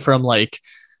that it went from like,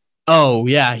 oh,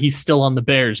 yeah, he's still on the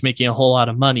Bears making a whole lot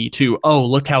of money to, oh,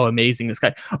 look how amazing this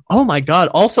guy. Oh, my God.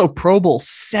 Also, Pro Bowl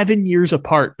 7 years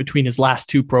apart between his last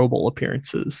 2 Pro Bowl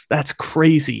appearances. That's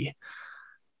crazy.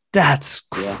 That's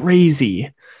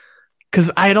crazy. Because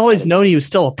I had always known he was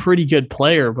still a pretty good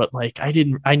player, but like I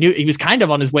knew he was kind of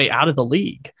on his way out of the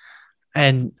league.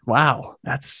 And wow,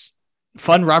 that's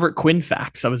fun Robert Quinn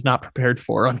facts I was not prepared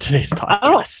for on today's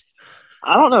podcast.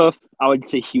 I don't know if I would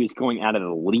say he was going out of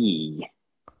the league.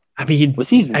 I mean,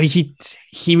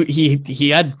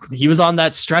 he was on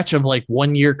that stretch of like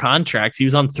 1 year contracts. He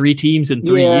was on 3 teams in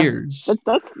 3 years.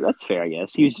 That's fair, I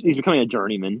guess. He's becoming a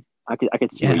journeyman. I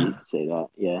could see where you say that.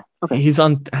 Yeah. Okay. He's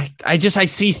on. I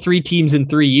see 3 teams in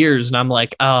 3 years, and I'm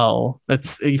like, oh,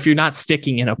 that's if you're not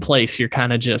sticking in a place, you're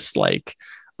kind of just like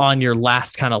on your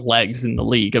last kind of legs in the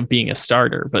league of being a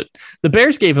starter. But the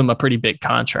Bears gave him a pretty big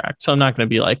contract, so I'm not going to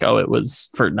be like, oh, it was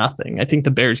for nothing. I think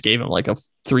the Bears gave him like a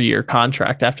 3-year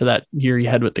contract after that year he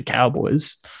had with the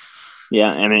Cowboys. Yeah,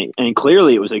 I mean,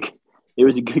 clearly it was a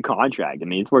good contract. I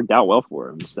mean, it's worked out well for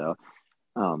him. So.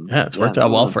 It's worked out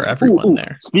well for everyone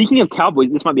there. Speaking of Cowboys,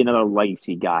 this might be another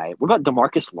legacy guy. What about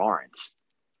DeMarcus Lawrence?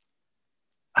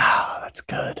 Oh, that's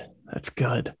good. That's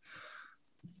good.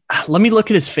 Let me look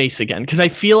at his face again, because I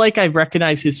feel like I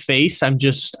recognize his face. I'm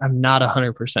not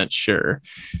 100% sure.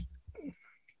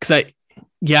 Because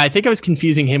I think I was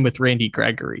confusing him with Randy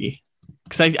Gregory.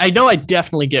 Because I know I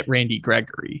definitely get Randy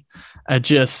Gregory. I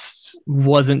just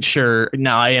wasn't sure.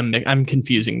 Now I'm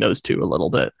confusing those two a little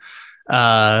bit.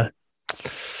 I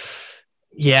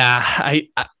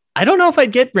don't know if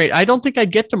I'd get I don't think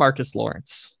I'd get DeMarcus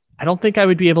Lawrence. I don't think I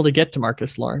would be able to get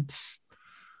DeMarcus Lawrence.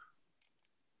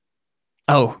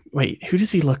 Oh, wait, who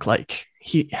does he look like?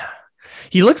 He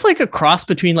looks like a cross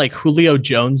between like Julio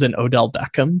Jones and Odell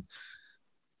Beckham.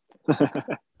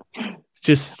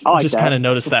 just kind of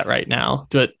noticed that right now,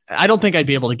 but I don't think I'd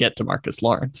be able to get DeMarcus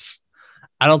Lawrence.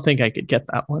 I don't think I could get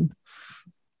that one.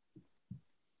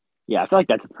 Yeah, I feel like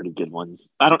that's a pretty good one.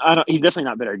 I don't. He's definitely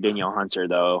not better than Danielle Hunter,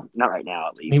 though. Not right now,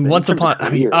 at least.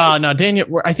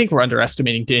 No, I think we're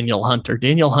underestimating Danielle Hunter.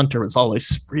 Danielle Hunter was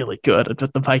always really good,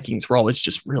 but the Vikings were always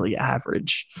just really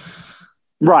average.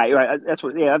 Right. That's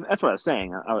what I was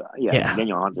saying.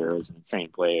 Danielle Hunter was an insane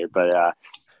player, but I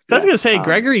was going to say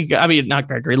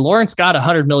Lawrence got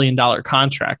 $100 million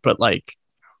contract, but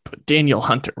Danielle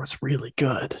Hunter was really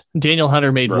good. Danielle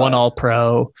Hunter made one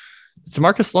All-Pro.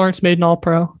 DeMarcus Lawrence made an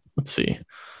All-Pro. Let's see.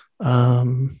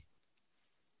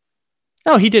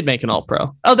 He did make an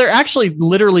All-Pro. Oh, they're actually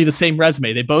literally the same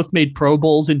resume. They both made Pro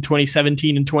Bowls in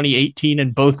 2017 and 2018,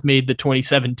 and both made the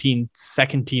 2017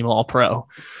 second team All-Pro.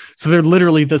 So they're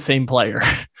literally the same player.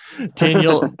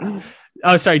 Danielle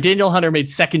Hunter made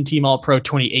second team All-Pro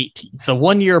 2018. So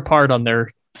 1 year apart on their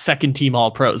second team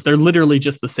All-Pros. They're literally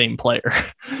just the same player.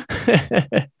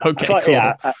 Okay, cool.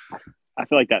 Yeah, I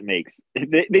feel like that makes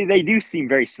they do seem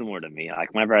very similar to me.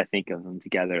 Like whenever I think of them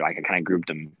together, like I kind of grouped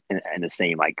them in the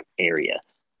same area.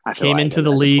 Came into the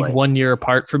league 1 year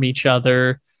apart from each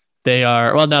other. They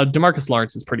are now DeMarcus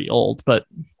Lawrence is pretty old, but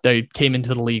they came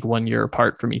into the league 1 year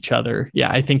apart from each other. Yeah,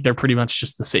 I think they're pretty much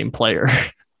just the same player.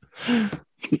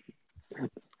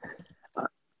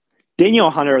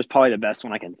 Danielle Hunter is probably the best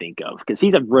one I can think of because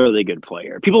he's a really good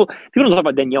player. People don't talk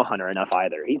about Danielle Hunter enough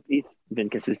either. He's been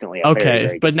consistently okay. Very,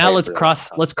 very but now let's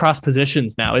cross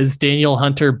positions. Now is Danielle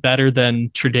Hunter better than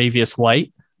Tre'Davious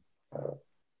White?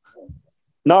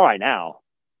 Not right now.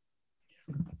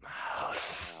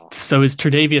 So is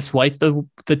Tre'Davious White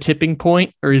the tipping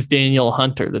point, or is Danielle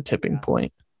Hunter the tipping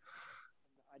point?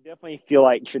 I definitely feel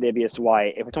like Tre'Davious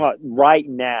White. If we're talking about right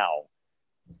now,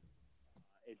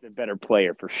 a better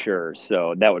player for sure.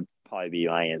 So that would probably be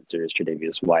my answer is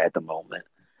Tre'Davious White at the moment.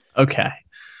 Okay.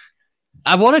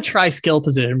 I want to try skill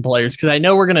position players because I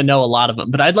know we're going to know a lot of them,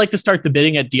 but I'd like to start the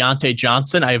bidding at Deontay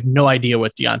Johnson. I have no idea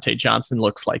what Deontay Johnson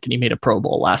looks like, and he made a Pro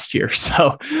Bowl last year.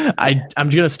 So I'm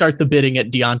going to start the bidding at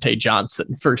Deontay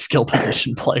Johnson for skill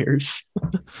position players.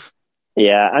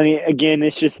 Yeah, I mean, again,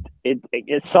 it's just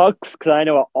it sucks because I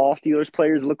know what all Steelers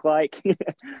players look like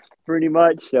pretty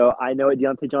much. So I know what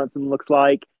Deontay Johnson looks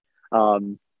like.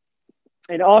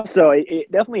 And also,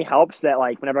 it definitely helps that,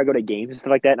 like, whenever I go to games and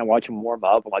stuff like that and I watch him warm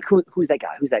up, I'm like, who's that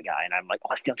guy? Who's that guy? And I'm like,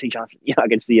 oh, it's Deontay Johnson. Yeah, I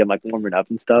can see him, like, warming up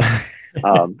and stuff.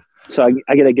 So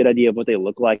I get a good idea of what they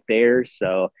look like there.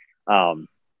 So, I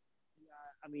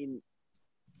mean,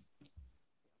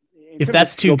 if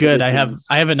that's too good, I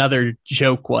have another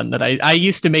joke one that I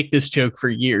used to make this joke for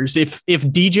years. If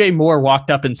DJ Moore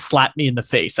walked up and slapped me in the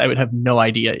face, I would have no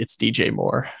idea it's DJ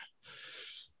Moore.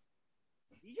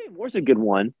 DJ Moore's a good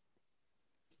one.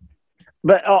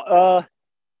 But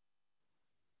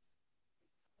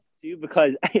too,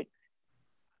 because I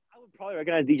would probably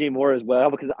recognize DJ Moore as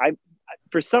well because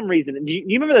for some reason, do you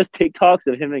remember those TikToks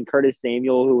of him and Curtis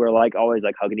Samuel who were like always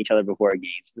like hugging each other before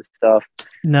games and stuff?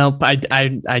 Nope,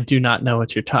 I do not know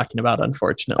what you're talking about,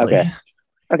 unfortunately. Okay.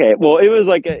 Okay, well, it was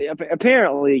like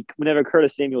apparently whenever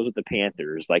Curtis Samuel was with the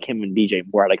Panthers, like him and DJ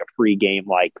Moore had like a pre-game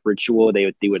like ritual.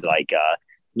 They would like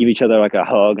give each other like a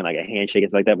hug and like a handshake and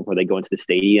stuff like that before they go into the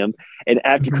stadium. And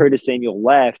after Curtis Samuel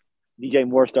left, DJ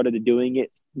Moore started doing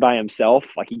it by himself.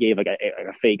 Like he gave like a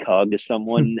fake hug to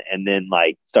someone and then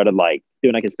like started like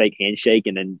doing like his fake handshake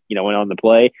and then went on the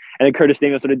play. And then Curtis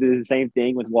Samuel started doing the same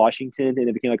thing with Washington and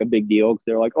it became like a big deal because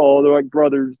they're like, oh, they're like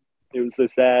brothers. It was so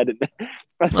sad. And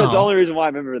that's the only reason why I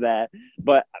remember that.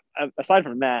 But aside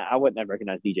from that, I wouldn't have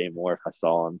recognized DJ Moore if I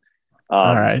saw him.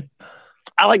 All right.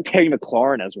 I like Terry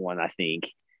McLaurin as one, I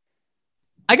think.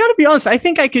 I got to be honest. I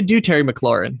think I could do Terry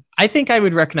McLaurin. I think I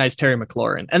would recognize Terry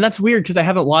McLaurin. And that's weird because I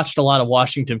haven't watched a lot of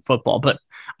Washington football, but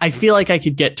I feel like I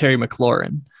could get Terry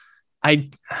McLaurin.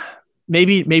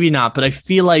 Maybe not, but I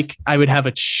feel like I would have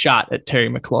a shot at Terry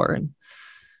McLaurin.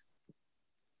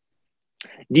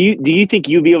 Do you think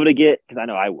you'd be able to get? Because I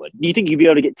know I would. Do you think you'd be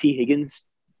able to get T. Higgins?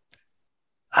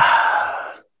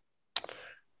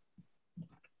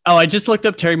 Oh, I just looked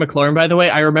up Terry McLaurin, by the way.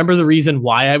 I remember the reason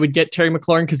why I would get Terry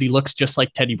McLaurin because he looks just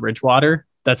like Teddy Bridgewater.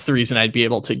 That's the reason I'd be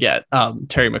able to get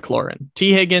Terry McLaurin.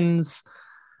 T. Higgins,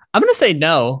 I'm going to say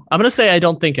no. I'm going to say I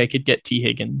don't think I could get T.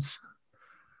 Higgins.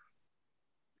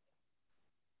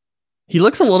 He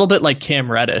looks a little bit like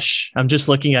Cam Reddish. I'm just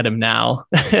looking at him now.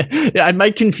 I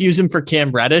might confuse him for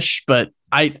Cam Reddish, but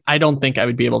I don't think I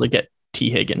would be able to get T.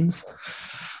 Higgins.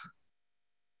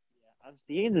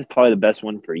 T. Higgins is probably the best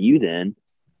one for you then.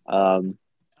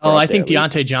 I think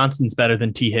Deontay Johnson's better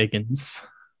than T. Higgins.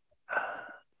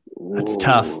 That's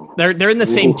tough. They're in the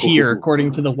same tier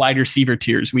according to the wide receiver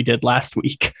tiers we did last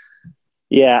week.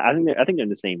 Yeah, I think they're in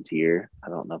the same tier. I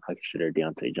don't know if I consider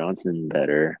Deontay Johnson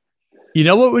better. You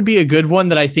know what would be a good one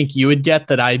that I think you would get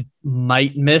that I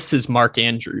might miss is Mark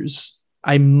Andrews.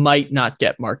 I might not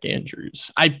get Mark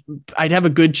Andrews. I'd have a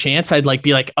good chance. I'd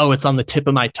be like, oh, it's on the tip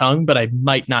of my tongue, but I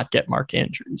might not get Mark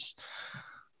Andrews.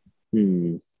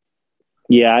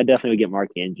 Yeah, I definitely would get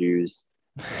Mark Andrews.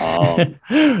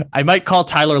 I might call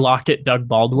Tyler Lockett Doug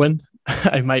Baldwin.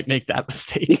 I might make that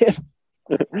mistake.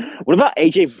 What about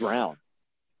AJ Brown?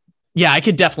 Yeah, I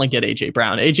could definitely get AJ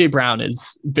Brown. AJ Brown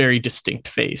is very distinct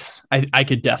face. I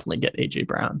could definitely get AJ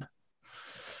Brown.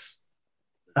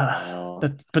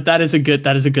 But that is a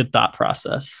good thought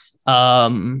process.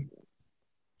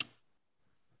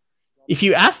 If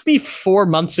you asked me 4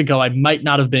 months ago, I might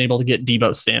not have been able to get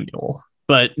Deebo Samuel,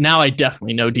 but now I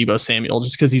definitely know Deebo Samuel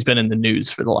just because he's been in the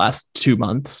news for the last 2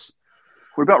 months.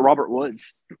 What about Robert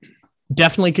Woods?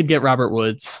 Definitely could get Robert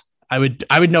Woods. I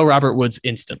would know Robert Woods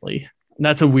instantly.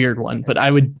 That's a weird one, but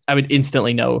I would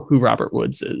instantly know who Robert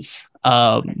Woods is.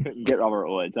 I couldn't get Robert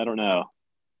Woods. I don't know.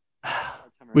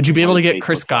 Would you be able to get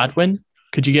Chris Godwin? Like.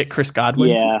 Could you get Chris Godwin?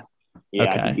 Yeah, okay.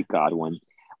 I could get Godwin.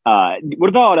 What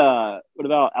about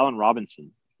Allen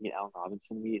Robinson? You get Allen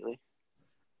Robinson immediately.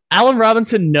 Allen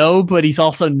Robinson, no, but he's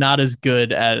also not as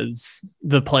good as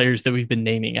the players that we've been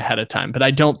naming ahead of time. But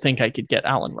I don't think I could get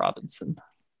Allen Robinson.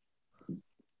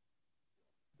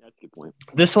 That's a good point.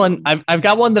 This one, I've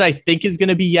got one that I think is going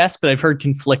to be yes, but I've heard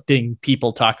conflicting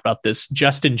people talk about this.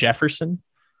 Justin Jefferson.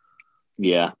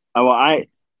 Yeah. Oh, well, I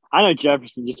know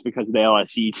Jefferson just because of the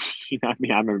LSU team. I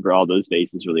mean, I remember all those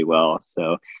faces really well.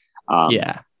 So,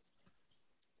 yeah.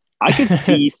 I could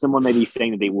see someone maybe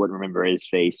saying that they wouldn't remember his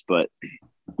face, but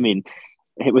I mean,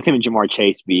 with him and Jamar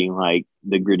Chase being like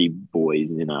the gritty boys,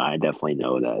 I definitely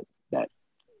know that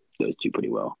those two pretty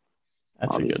well.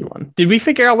 That's obviously a good one. Did we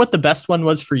figure out what the best one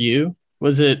was for you?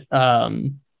 Was it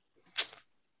McLaurin?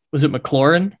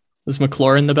 Was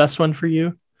McLaurin the best one for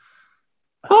you?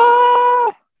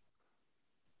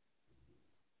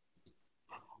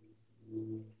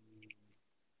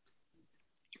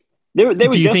 There was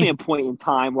definitely a point in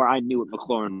time where I knew what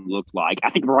McLaurin looked like. I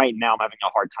think right now I'm having a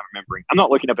hard time remembering. I'm not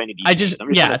looking up any details.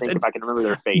 I'm just trying to think if I can remember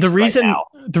their face. The reason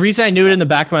I knew it in the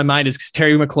back of my mind is because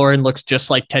Terry McLaurin looks just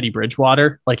like Teddy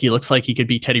Bridgewater. Like he looks like he could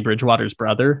be Teddy Bridgewater's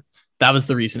brother. That was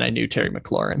the reason I knew Terry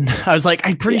McLaurin. I was like,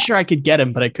 I'm pretty sure I could get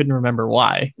him, but I couldn't remember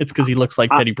why. It's because he looks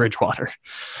like Teddy Bridgewater.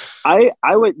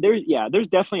 There's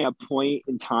definitely a point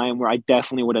in time where I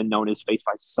definitely would have known his face if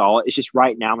I saw it. It's just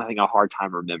right now I'm having a hard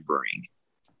time remembering.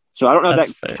 So I don't know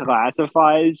if that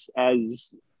classifies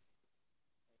as,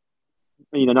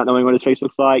 not knowing what his face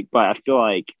looks like, but I feel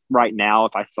like right now,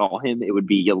 if I saw him, it would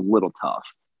be a little tough.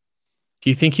 Do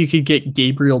you think you could get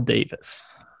Gabriel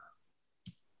Davis?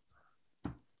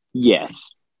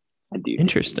 Yes, I do.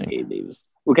 Interesting. Gabe Davis,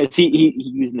 because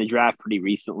he was in the draft pretty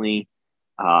recently.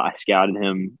 I scouted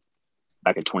him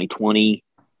back in 2020.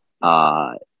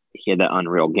 He had that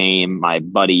unreal game. My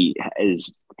buddy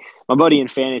in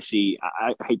fantasy.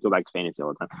 I hate to go back to fantasy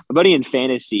all the time. My buddy in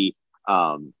fantasy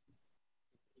is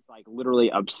like literally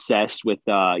obsessed with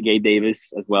Gabe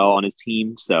Davis as well on his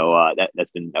team. So that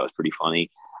was pretty funny.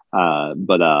 Yeah,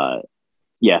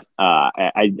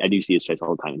 I do see his face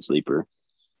all the time in Sleeper.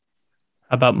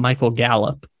 How about Michael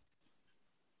Gallup?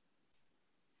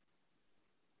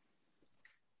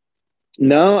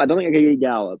 No, I don't think I can get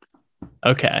Gallup.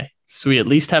 Okay, so we at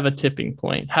least have a tipping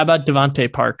point. How about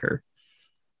Devontae Parker?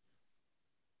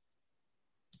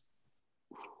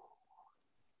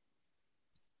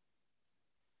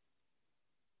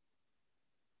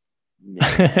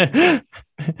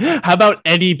 How about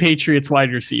any Patriots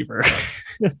wide receiver?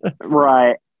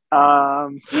 Right.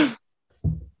 Tyquan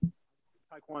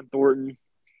Thornton.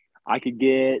 I could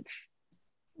get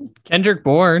Kendrick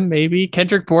Bourne, maybe.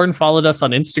 Kendrick Bourne followed us on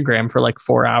Instagram for like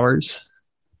 4 hours.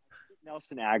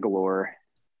 Nelson Aguilar.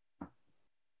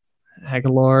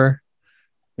 Aguilar,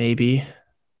 maybe.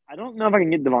 I don't know if I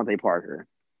can get Devontae Parker.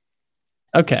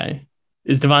 Okay.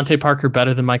 Is Devontae Parker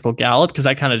better than Michael Gallup? Because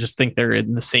I kind of just think they're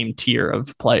in the same tier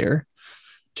of player,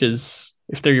 which is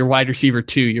if they're your wide receiver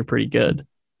 2, you're pretty good.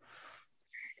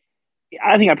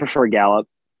 I think I prefer Gallup.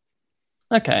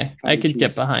 Okay. I could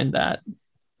get behind that.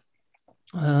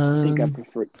 I think I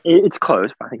prefer. It's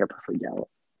close, but I think I prefer Gallup.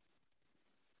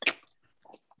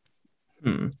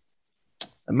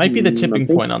 It might be the tipping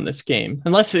point on this game.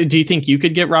 Unless, do you think you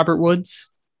could get Robert Woods?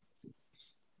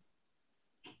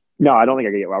 No, I don't think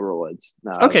I could get Robert Woods.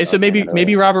 No, okay, so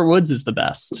maybe Robert Woods is the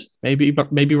best.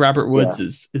 Maybe Robert Woods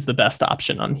is the best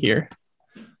option on here.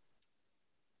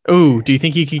 Oh, do you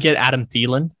think you could get Adam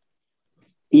Thielen?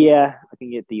 Yeah, I can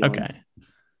get Thielen. Okay.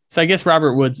 So I guess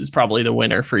Robert Woods is probably the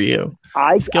winner for you.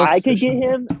 I could get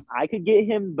him. I could get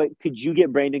him, but could you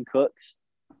get Brandon Cooks?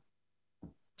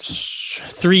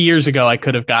 3 years ago, I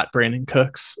could have got Brandon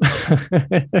Cooks.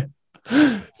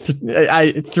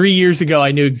 3 years ago,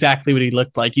 I knew exactly what he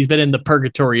looked like. He's been in the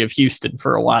purgatory of Houston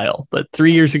for a while, but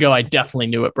 3 years ago, I definitely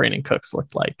knew what Brandon Cooks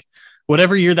looked like.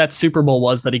 Whatever year that Super Bowl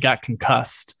was that he got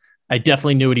concussed, I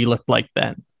definitely knew what he looked like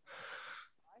then.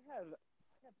 I have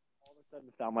all of a sudden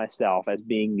found myself as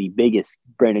being the biggest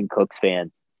Brandon Cooks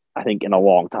fan, I think, in a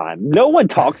long time. No one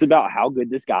talks about how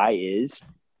good this guy is. The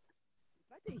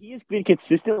fact that he has been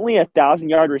consistently a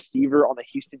 1,000-yard receiver on the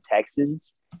Houston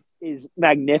Texans is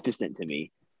magnificent to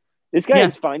me. This guy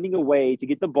is finding a way to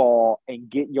get the ball and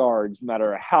get yards no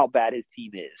matter how bad his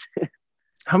team is.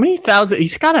 How many thousand?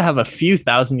 He's got to have a few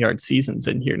 1,000-yard seasons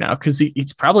in here now because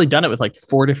he's probably done it with like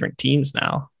 4 different teams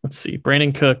now. Let's see.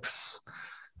 Brandon Cooks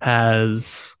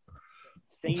has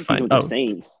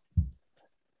Saints.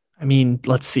 I mean,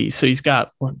 let's see. So he's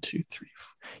got 1, 2, 3, 4.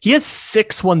 He has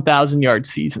 6 1,000-yard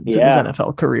seasons in his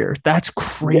NFL career. That's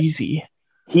crazy.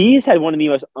 He's had one of the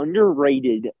most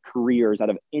underrated careers out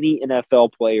of any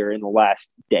NFL player in the last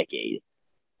decade.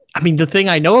 I mean, the thing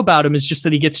I know about him is just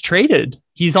that he gets traded.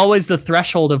 He's always the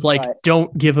threshold of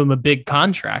don't give him a big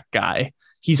contract guy.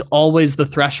 He's always the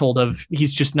threshold of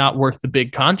he's just not worth the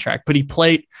big contract. But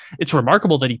it's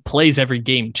remarkable that he plays every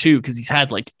game too, because he's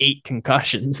had like 8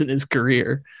 concussions in his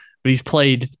career, but he's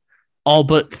played all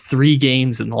but 3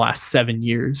 games in the last 7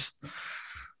 years.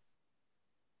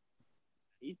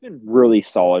 He's been really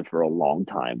solid for a long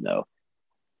time, though.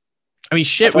 I mean,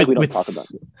 shit, with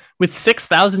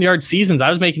 6,000-yard seasons, I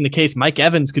was making the case Mike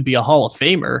Evans could be a Hall of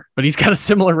Famer, but he's got a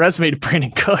similar resume to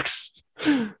Brandon Cooks.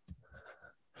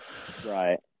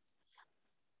 Right.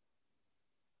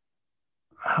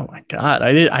 Oh my God.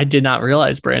 I did not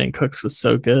realize Brandon Cooks was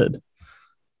so good.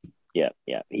 Yeah.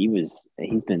 He's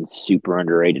been super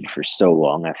underrated for so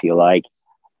long, I feel like.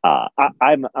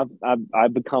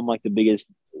 I've become like the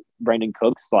biggest Brandon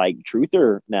Cooks like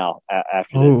truther now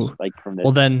after this, like from this.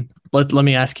 Well, then let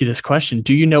me ask you this question: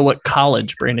 do you know what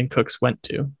college Brandon Cooks went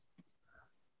to?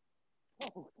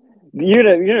 You're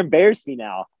gonna embarrass me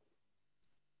now,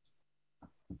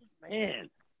 man.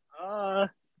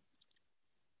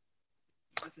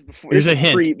 Here's a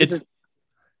hint.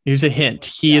 Here's a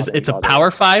hint. It's a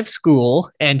Power 5 school,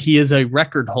 and he is a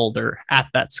record holder at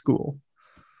that school.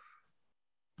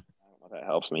 That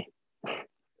helps me.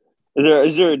 Is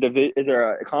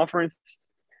there a conference?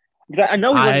 Because I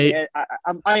know I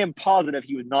am positive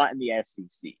he was not in the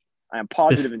SEC. I am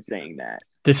positive in saying that.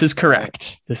 This is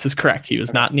correct. He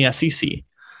was not in the SEC.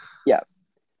 Yeah.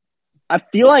 I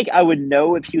feel like I would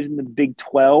know if he was in the Big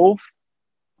 12.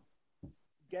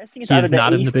 Guessing he is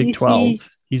not in the Big 12.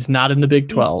 He's not in the Big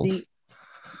 12.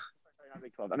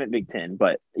 12. I meant Big 10,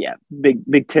 but yeah,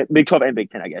 Big 12 and Big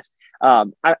 10, I guess.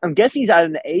 I'm guessing he's either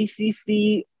in the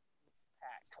ACC,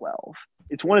 Pac-12.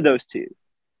 It's one of those two.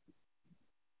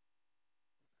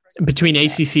 Between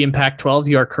ACC and Pac-12,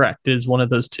 you are correct. It is one of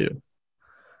those two.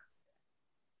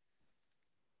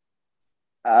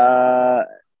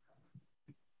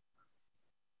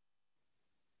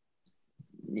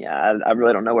 Yeah, I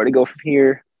really don't know where to go from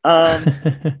here.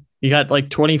 You got like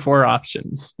 24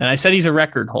 options, and I said he's a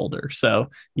record holder,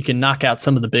 so you can knock out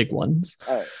some of the big ones.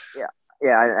 Yeah.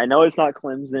 I know it's not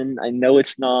Clemson. I know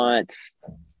it's not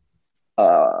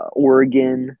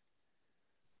Oregon.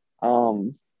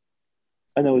 I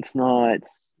know it's not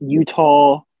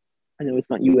Utah. I know it's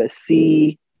not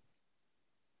USC.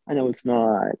 I know it's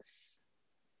not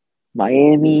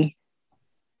Miami.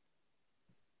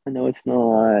 I know it's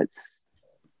not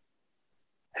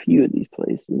a few of these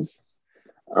places.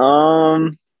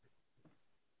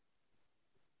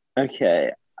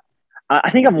 Okay. I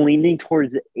think I'm leaning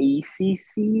towards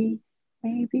ACC,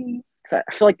 maybe. Because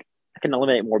I feel like I can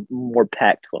eliminate more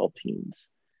Pac-12 teams.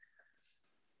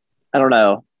 I don't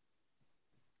know.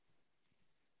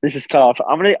 This is tough.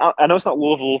 I know it's not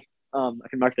Louisville. I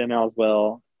can mark them out as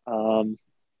well. I'm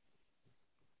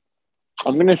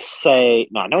gonna say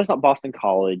no. I know it's not Boston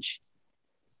College.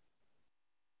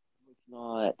 It's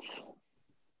not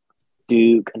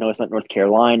Duke. I know it's not North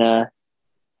Carolina.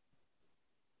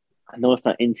 I know it's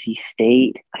not NC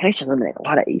State. I can actually eliminate a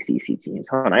lot of ACC teams.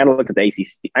 Hold on, I gotta look at the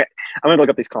ACC. I'm gonna look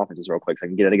up these conferences real quick so I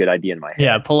can get a good idea in my head.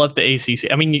 Yeah, pull up the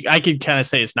ACC. I mean, I could kind of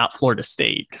say it's not Florida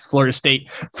State because Florida State,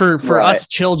 for right. Us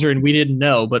children, we didn't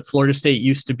know, but Florida State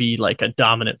used to be like a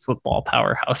dominant football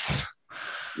powerhouse.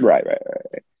 Right.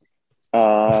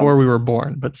 Before we were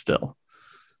born, but still.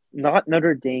 Not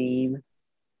Notre Dame.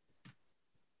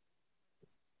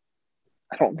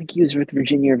 I don't think he was with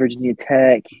Virginia or Virginia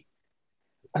Tech.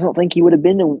 I don't think he would have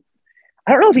been to –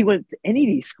 I don't know if he went to any of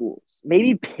these schools.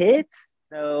 Maybe Pitt?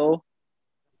 No.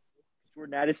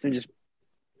 Jordan Addison just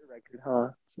 – record, huh?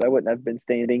 So that wouldn't have been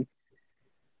standing.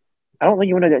 I don't think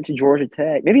he went to Georgia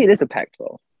Tech. Maybe it is a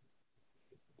Pac-12.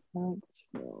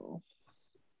 No.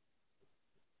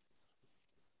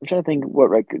 I'm trying to think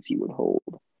what records he would hold.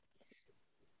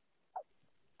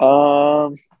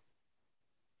 Arizona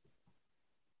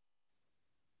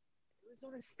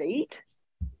State?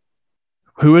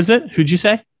 Who is it? Who'd you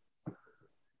say?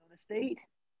 Arizona State.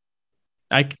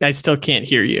 I still can't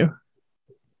hear you.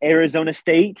 Arizona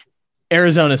State.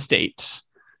 Arizona State.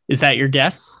 Is that your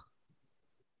guess?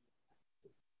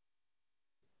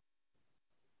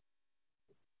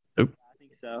 Oh. I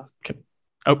think so.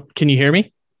 Can you hear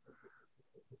me?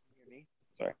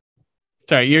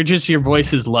 Sorry, your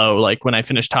voice is low. Like when I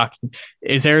finish talking,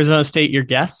 is Arizona State your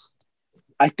guess?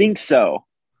 I think so.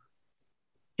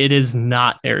 It is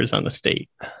not Arizona State.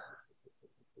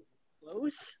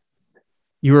 Close?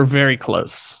 You were very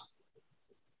close.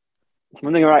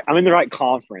 I'm in the right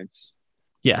conference.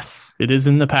 Yes, it is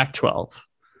in the Pac-12.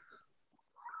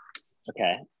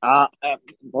 Okay.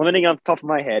 Limiting off the top of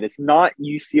my head, it's not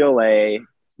UCLA.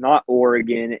 It's not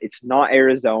Oregon. It's not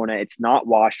Arizona. It's not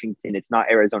Washington. It's not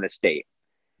Arizona State.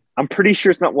 I'm pretty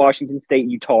sure it's not Washington State,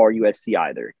 Utah, or USC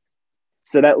either.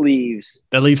 So that leaves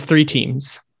 3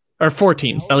 teams. Or 4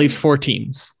 teams. That leaves 4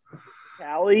 teams.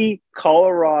 Cali,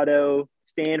 Colorado,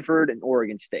 Stanford, and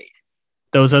Oregon State.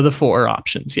 Those are the 4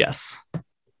 options, yes. I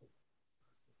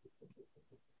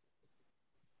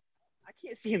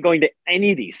can't see him going to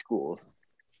any of these schools.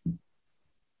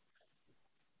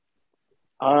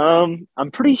 I'm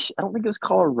pretty sure, I don't think it was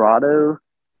Colorado.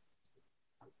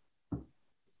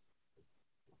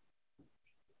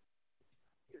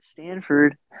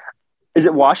 Stanford. Is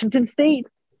it Washington State?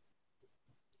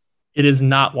 It is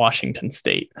not Washington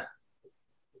State.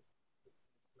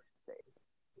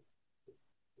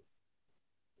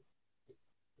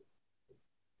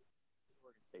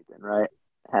 Oregon State then, right?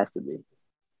 It has to be.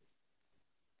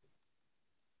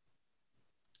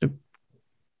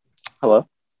 Hello?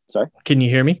 Sorry? Can you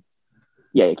hear me?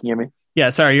 Yeah, can you hear me? Yeah,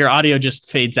 sorry. Your audio just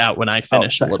fades out when I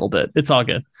finish a little bit. It's all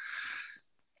good.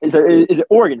 Is it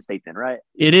Oregon State then, right?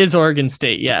 It is Oregon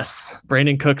State, yes.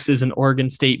 Brandon Cooks is an Oregon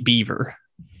State Beaver.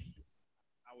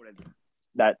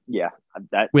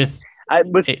 With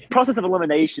process of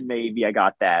elimination, maybe I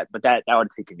got that, but that would have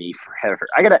taken me forever.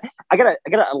 I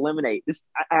gotta eliminate this.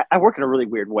 I work in a really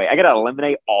weird way. I gotta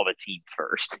eliminate all the teams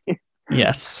first.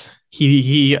 Yes,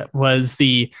 he was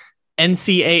the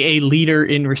NCAA leader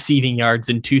in receiving yards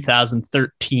in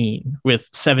 2013 with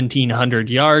 1,700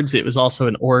 yards. It was also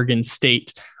an Oregon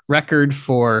State record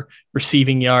for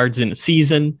receiving yards in a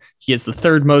season. He has the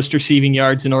third most receiving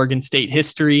yards in Oregon State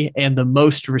history and the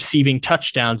most receiving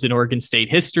touchdowns in Oregon State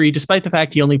history, despite the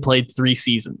fact he only played 3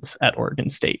 seasons at Oregon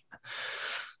State.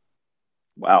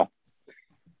 Wow.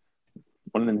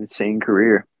 What an insane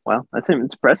career. Wow, it's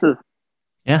impressive.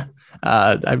 Yeah.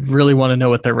 I really want to know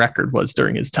what their record was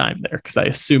during his time there, because I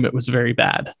assume it was very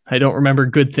bad. I don't remember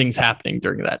good things happening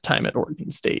during that time at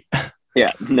Oregon State.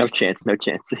 Yeah, no chance.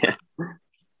 Yeah.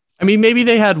 I mean, maybe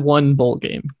they had one bowl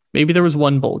game. Maybe there was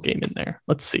one bowl game in there.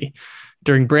 Let's see.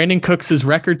 During Brandon Cooks'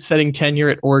 record-setting tenure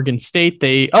at Oregon State,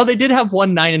 they did have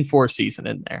one 9-4 season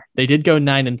in there. They did go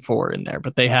 9-4 in there,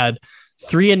 but they had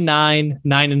 3-9,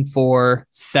 9-4,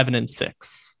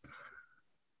 7-6.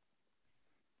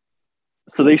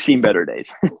 So they've seen better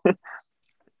days.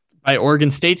 By Oregon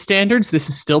State standards, this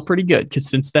is still pretty good, because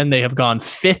since then they have gone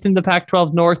 5th in the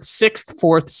Pac-12 North, 6th,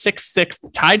 4th, 6th,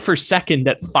 6th, tied for second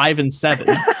at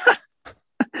 5-7.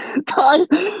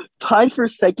 tied for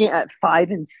second at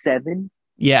 5-7.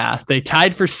 Yeah, they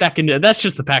tied for second. That's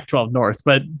just the Pac-12 North,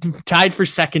 but tied for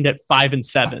second at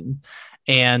 5-7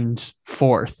 and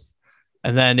 4th.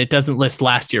 And then it doesn't list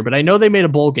last year, but I know they made a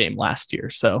bowl game last year,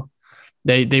 so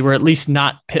they were at least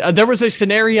not. There was a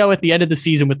scenario at the end of the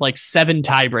season with like 7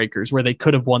 tiebreakers where they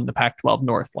could have won the Pac-12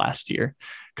 North last year,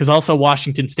 because also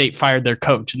Washington State fired their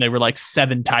coach and they were like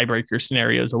 7 tiebreaker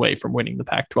scenarios away from winning the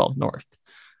Pac-12 North.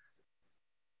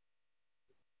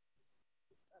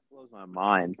 That blows my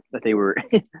mind that they were.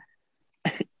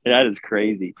 That is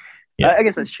crazy. Yeah. I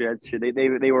guess that's true. That's true.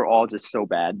 They were all just so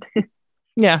bad.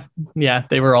 Yeah,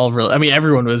 they were all real. I mean,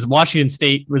 everyone was. Washington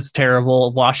State was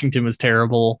terrible. Washington was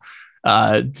terrible.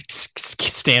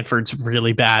 Stanford's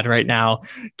really bad right now.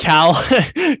 Cal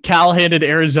handed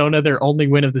Arizona their only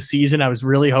win of the season. I was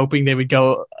really hoping they would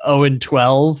go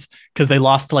 0-12 because they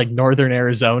lost to like Northern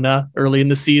Arizona early in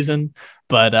the season.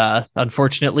 But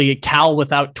unfortunately, Cal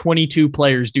without 22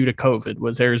 players due to COVID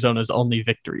was Arizona's only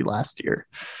victory last year.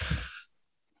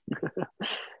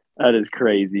 That is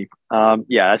crazy.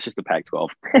 Yeah, that's just the Pac-12.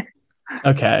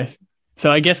 Okay. So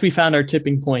I guess we found our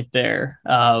tipping point there.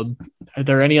 Are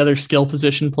there any other skill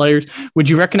position players? Would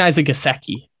you recognize a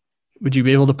Gesicki? Would you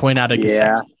be able to point out a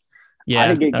Gesicki? Yeah.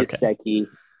 I think Gesicki.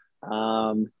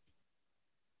 Tight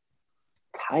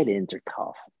ends are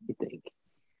tough, I think.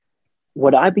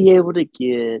 Would I be able to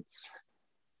get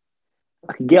 –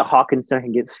 I can get Hawkinson, I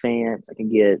can get Fant, I can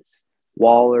get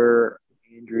Waller,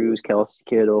 Andrews, Kelsey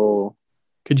Kittle.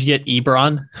 Could you get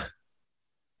Ebron?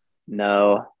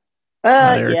 No.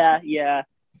 Yeah,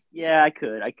 I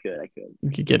could.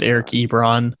 You could get Eric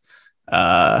Ebron.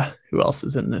 Who else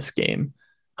is in this game?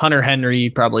 Hunter Henry,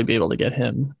 you'd probably be able to get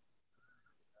him.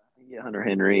 Yeah, Hunter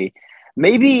Henry.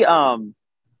 Maybe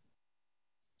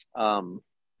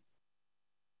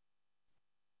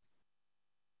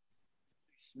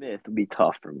Smith would be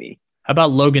tough for me. How about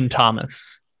Logan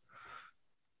Thomas?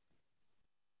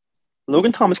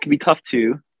 Logan Thomas could be tough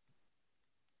too.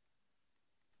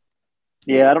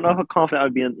 Yeah, I don't know how confident I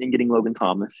would be in getting Logan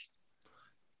Thomas.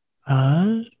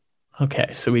 Okay,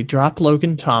 so we dropped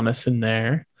Logan Thomas in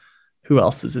there. Who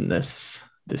else is in this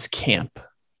camp?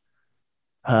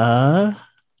 Kind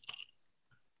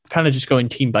of just going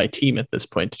team by team at this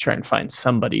point to try and find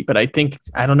somebody, but I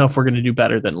don't know if we're going to do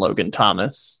better than Logan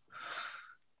Thomas.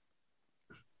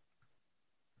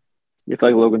 I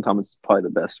feel like Logan Thomas is probably the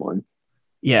best one.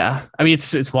 Yeah, I mean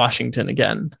it's Washington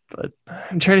again, but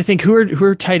I'm trying to think who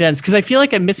are tight ends, because I feel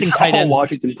like I'm missing tight ends.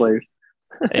 Washington players.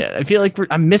 Yeah, I feel like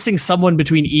I'm missing someone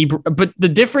between Ebron, but the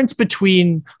difference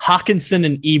between Hawkinson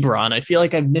and Ebron, I feel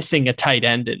like I'm missing a tight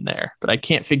end in there, but I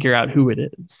can't figure out who it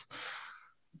is.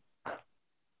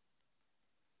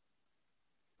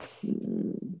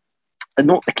 I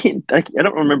don't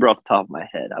remember off the top of my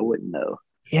head. I wouldn't know.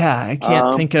 Yeah, I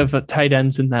can't think of a tight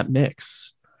ends in that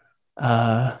mix.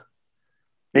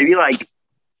 Maybe like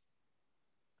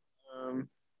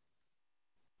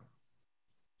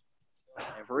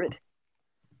Everett.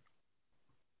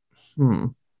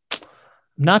 I'm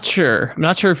not sure. I'm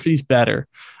not sure if he's better.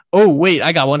 Oh, wait,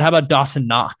 I got one. How about Dawson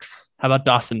Knox? I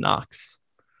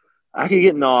could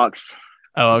get Knox.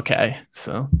 Oh, okay.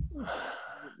 So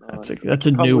that's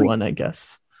a new one, I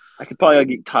guess. I could probably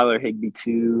get Tyler Higbee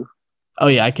too. Oh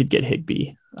yeah, I could get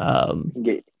Higbee.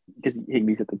 Because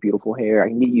Higbee's got the beautiful hair. I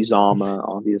can get Uzama,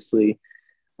 obviously.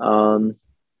 Could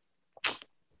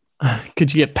you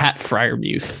get Pat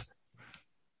Freiermuth?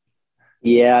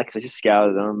 Yeah, because I just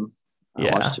scouted them.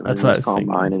 Yeah, that's what I was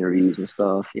combine interviews and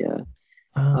stuff. Yeah.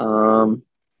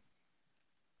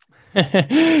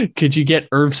 Could you get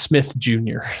Irv Smith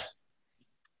Jr.?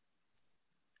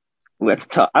 That's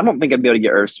tough. I don't think I'd be able to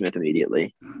get Irv Smith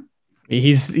immediately.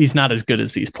 He's not as good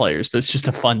as these players, but it's just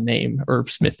a fun name,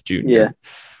 Irv Smith Jr.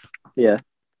 Yeah.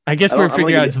 I guess we're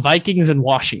figuring out it's Vikings and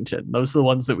Washington. Those are the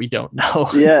ones that we don't know.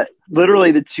 Yeah,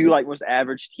 literally the two most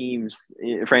average teams,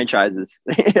 franchises.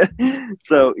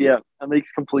 So yeah, that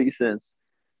makes complete sense.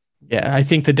 Yeah, I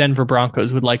think the Denver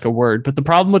Broncos would like a word, but the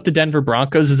problem with the Denver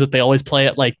Broncos is that they always play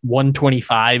at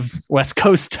 1:25 West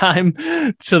Coast time.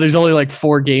 So there's only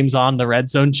 4 games on the Red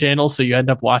Zone channel. So you end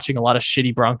up watching a lot of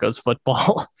shitty Broncos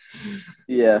football.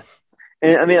 Yeah.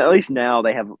 And I mean, at least now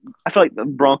they have, I feel like the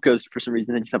Broncos, for some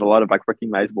reason, they just have a lot of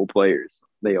recognizable players.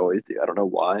 They always do. I don't know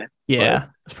why. Yeah,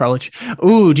 that's probably true.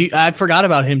 Ooh, I forgot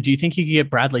about him. Do you think you could get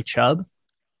Bradley Chubb?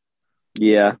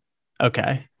 Yeah.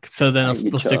 Okay. So then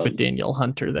we'll stick with Daniel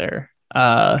Hunter there.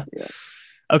 Yeah.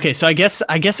 Okay. So I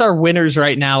guess our winners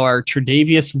right now are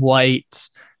Tre'Davious White,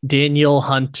 Daniel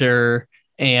Hunter,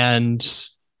 and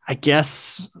I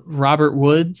guess Robert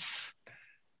Woods.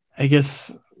 I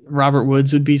guess Robert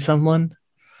Woods would be someone.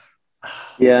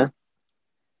 Yeah.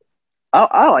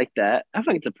 I like that. I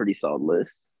think it's a pretty solid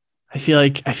list. I feel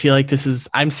like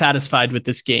I'm satisfied with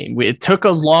this game. It took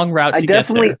a long route to get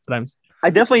there, but I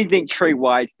definitely think Trey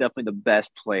White's definitely the best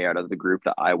player out of the group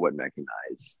that I wouldn't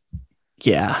recognize.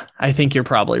 Yeah, I think you're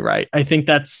probably right. I think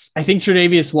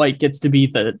Tre'Davious White gets to be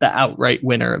the outright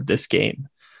winner of this game.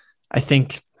 I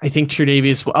think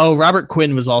Tre'Davious. Oh, Robert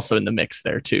Quinn was also in the mix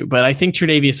there too, but I think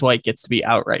Tre'Davious White gets to be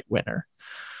outright winner.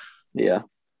 Yeah.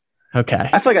 Okay.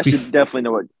 I feel like I should definitely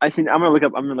know what I see. I'm gonna look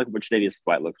up what Tre'Davious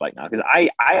White looks like now because I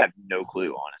have no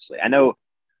clue, honestly. I know.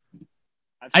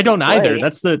 I don't either.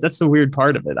 That's the weird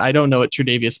part of it. I don't know what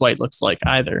Tre'Davious White looks like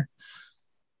either.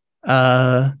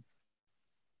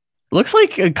 Looks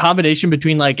like a combination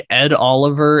between Ed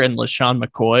Oliver and LaShawn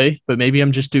McCoy, but maybe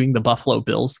I'm just doing the Buffalo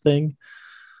Bills thing.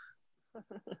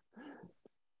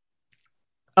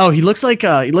 Oh, he looks like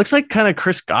kind of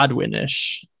Chris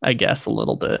Godwin-ish, I guess, a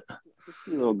little bit.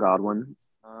 A little Godwin.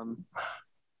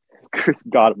 Chris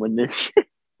Godwin-ish.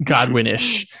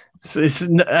 Godwin-ish.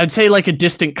 I'd say a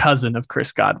distant cousin of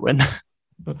Chris Godwin.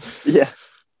 Yeah.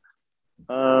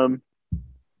 I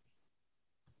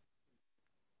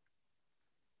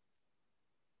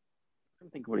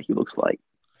think what he looks like.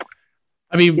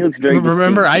 I mean,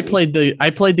 remember I played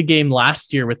the game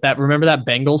last year with that. Remember that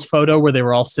Bengals photo where they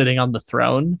were all sitting on the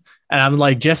throne? And I'm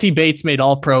like, Jesse Bates made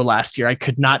All Pro last year. I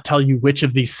could not tell you which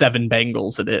of these 7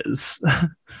 Bengals it is.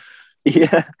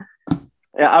 Yeah.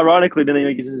 Ironically, then they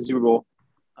make it to the Super Bowl.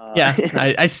 Yeah,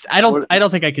 I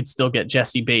don't think I could still get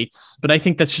Jesse Bates, but I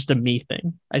think that's just a me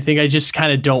thing. I think I just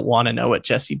kind of don't want to know what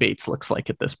Jesse Bates looks like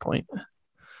at this point.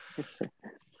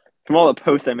 From all the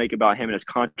posts I make about him and his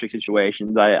contract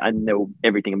situations, I know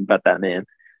everything about that man.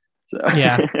 So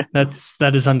yeah,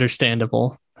 that is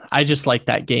understandable. I just like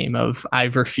that game of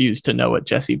I've refused to know what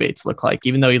Jesse Bates looked like,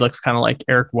 even though he looks kind of like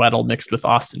Eric Weddle mixed with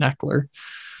Austin Eckler.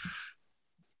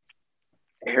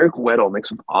 Eric Weddle mixed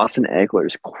with Austin Eckler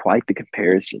is quite the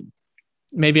comparison.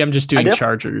 Maybe I'm just doing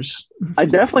Chargers. I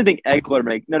definitely think Eckler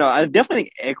I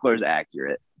definitely think Eckler's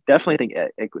accurate. Definitely think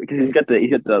Eckler because he's got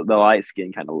the light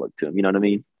skin kind of look to him. You know what I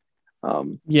mean?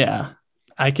 Yeah,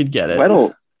 I could get it.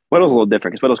 Weddle's a little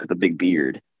different because Weddle's got the big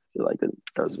beard. I feel like that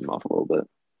throws him off a little bit.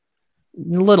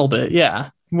 A little bit, yeah.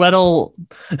 Weddle's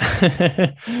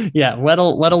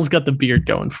got the beard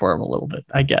going for him a little bit,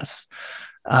 I guess.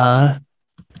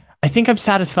 I think I'm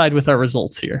satisfied with our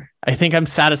results here. I think I'm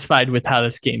satisfied with how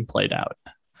this game played out.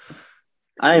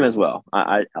 I am as well.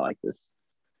 I like this.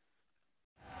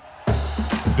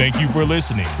 Thank you for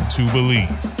listening to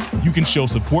Believe. You can show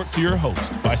support to your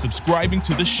host by subscribing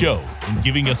to the show and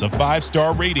giving us a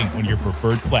 5-star rating on your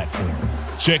preferred platform.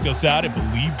 Check us out at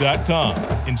Believe.com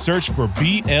and search for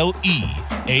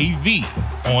BLEAV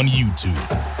on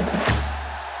YouTube.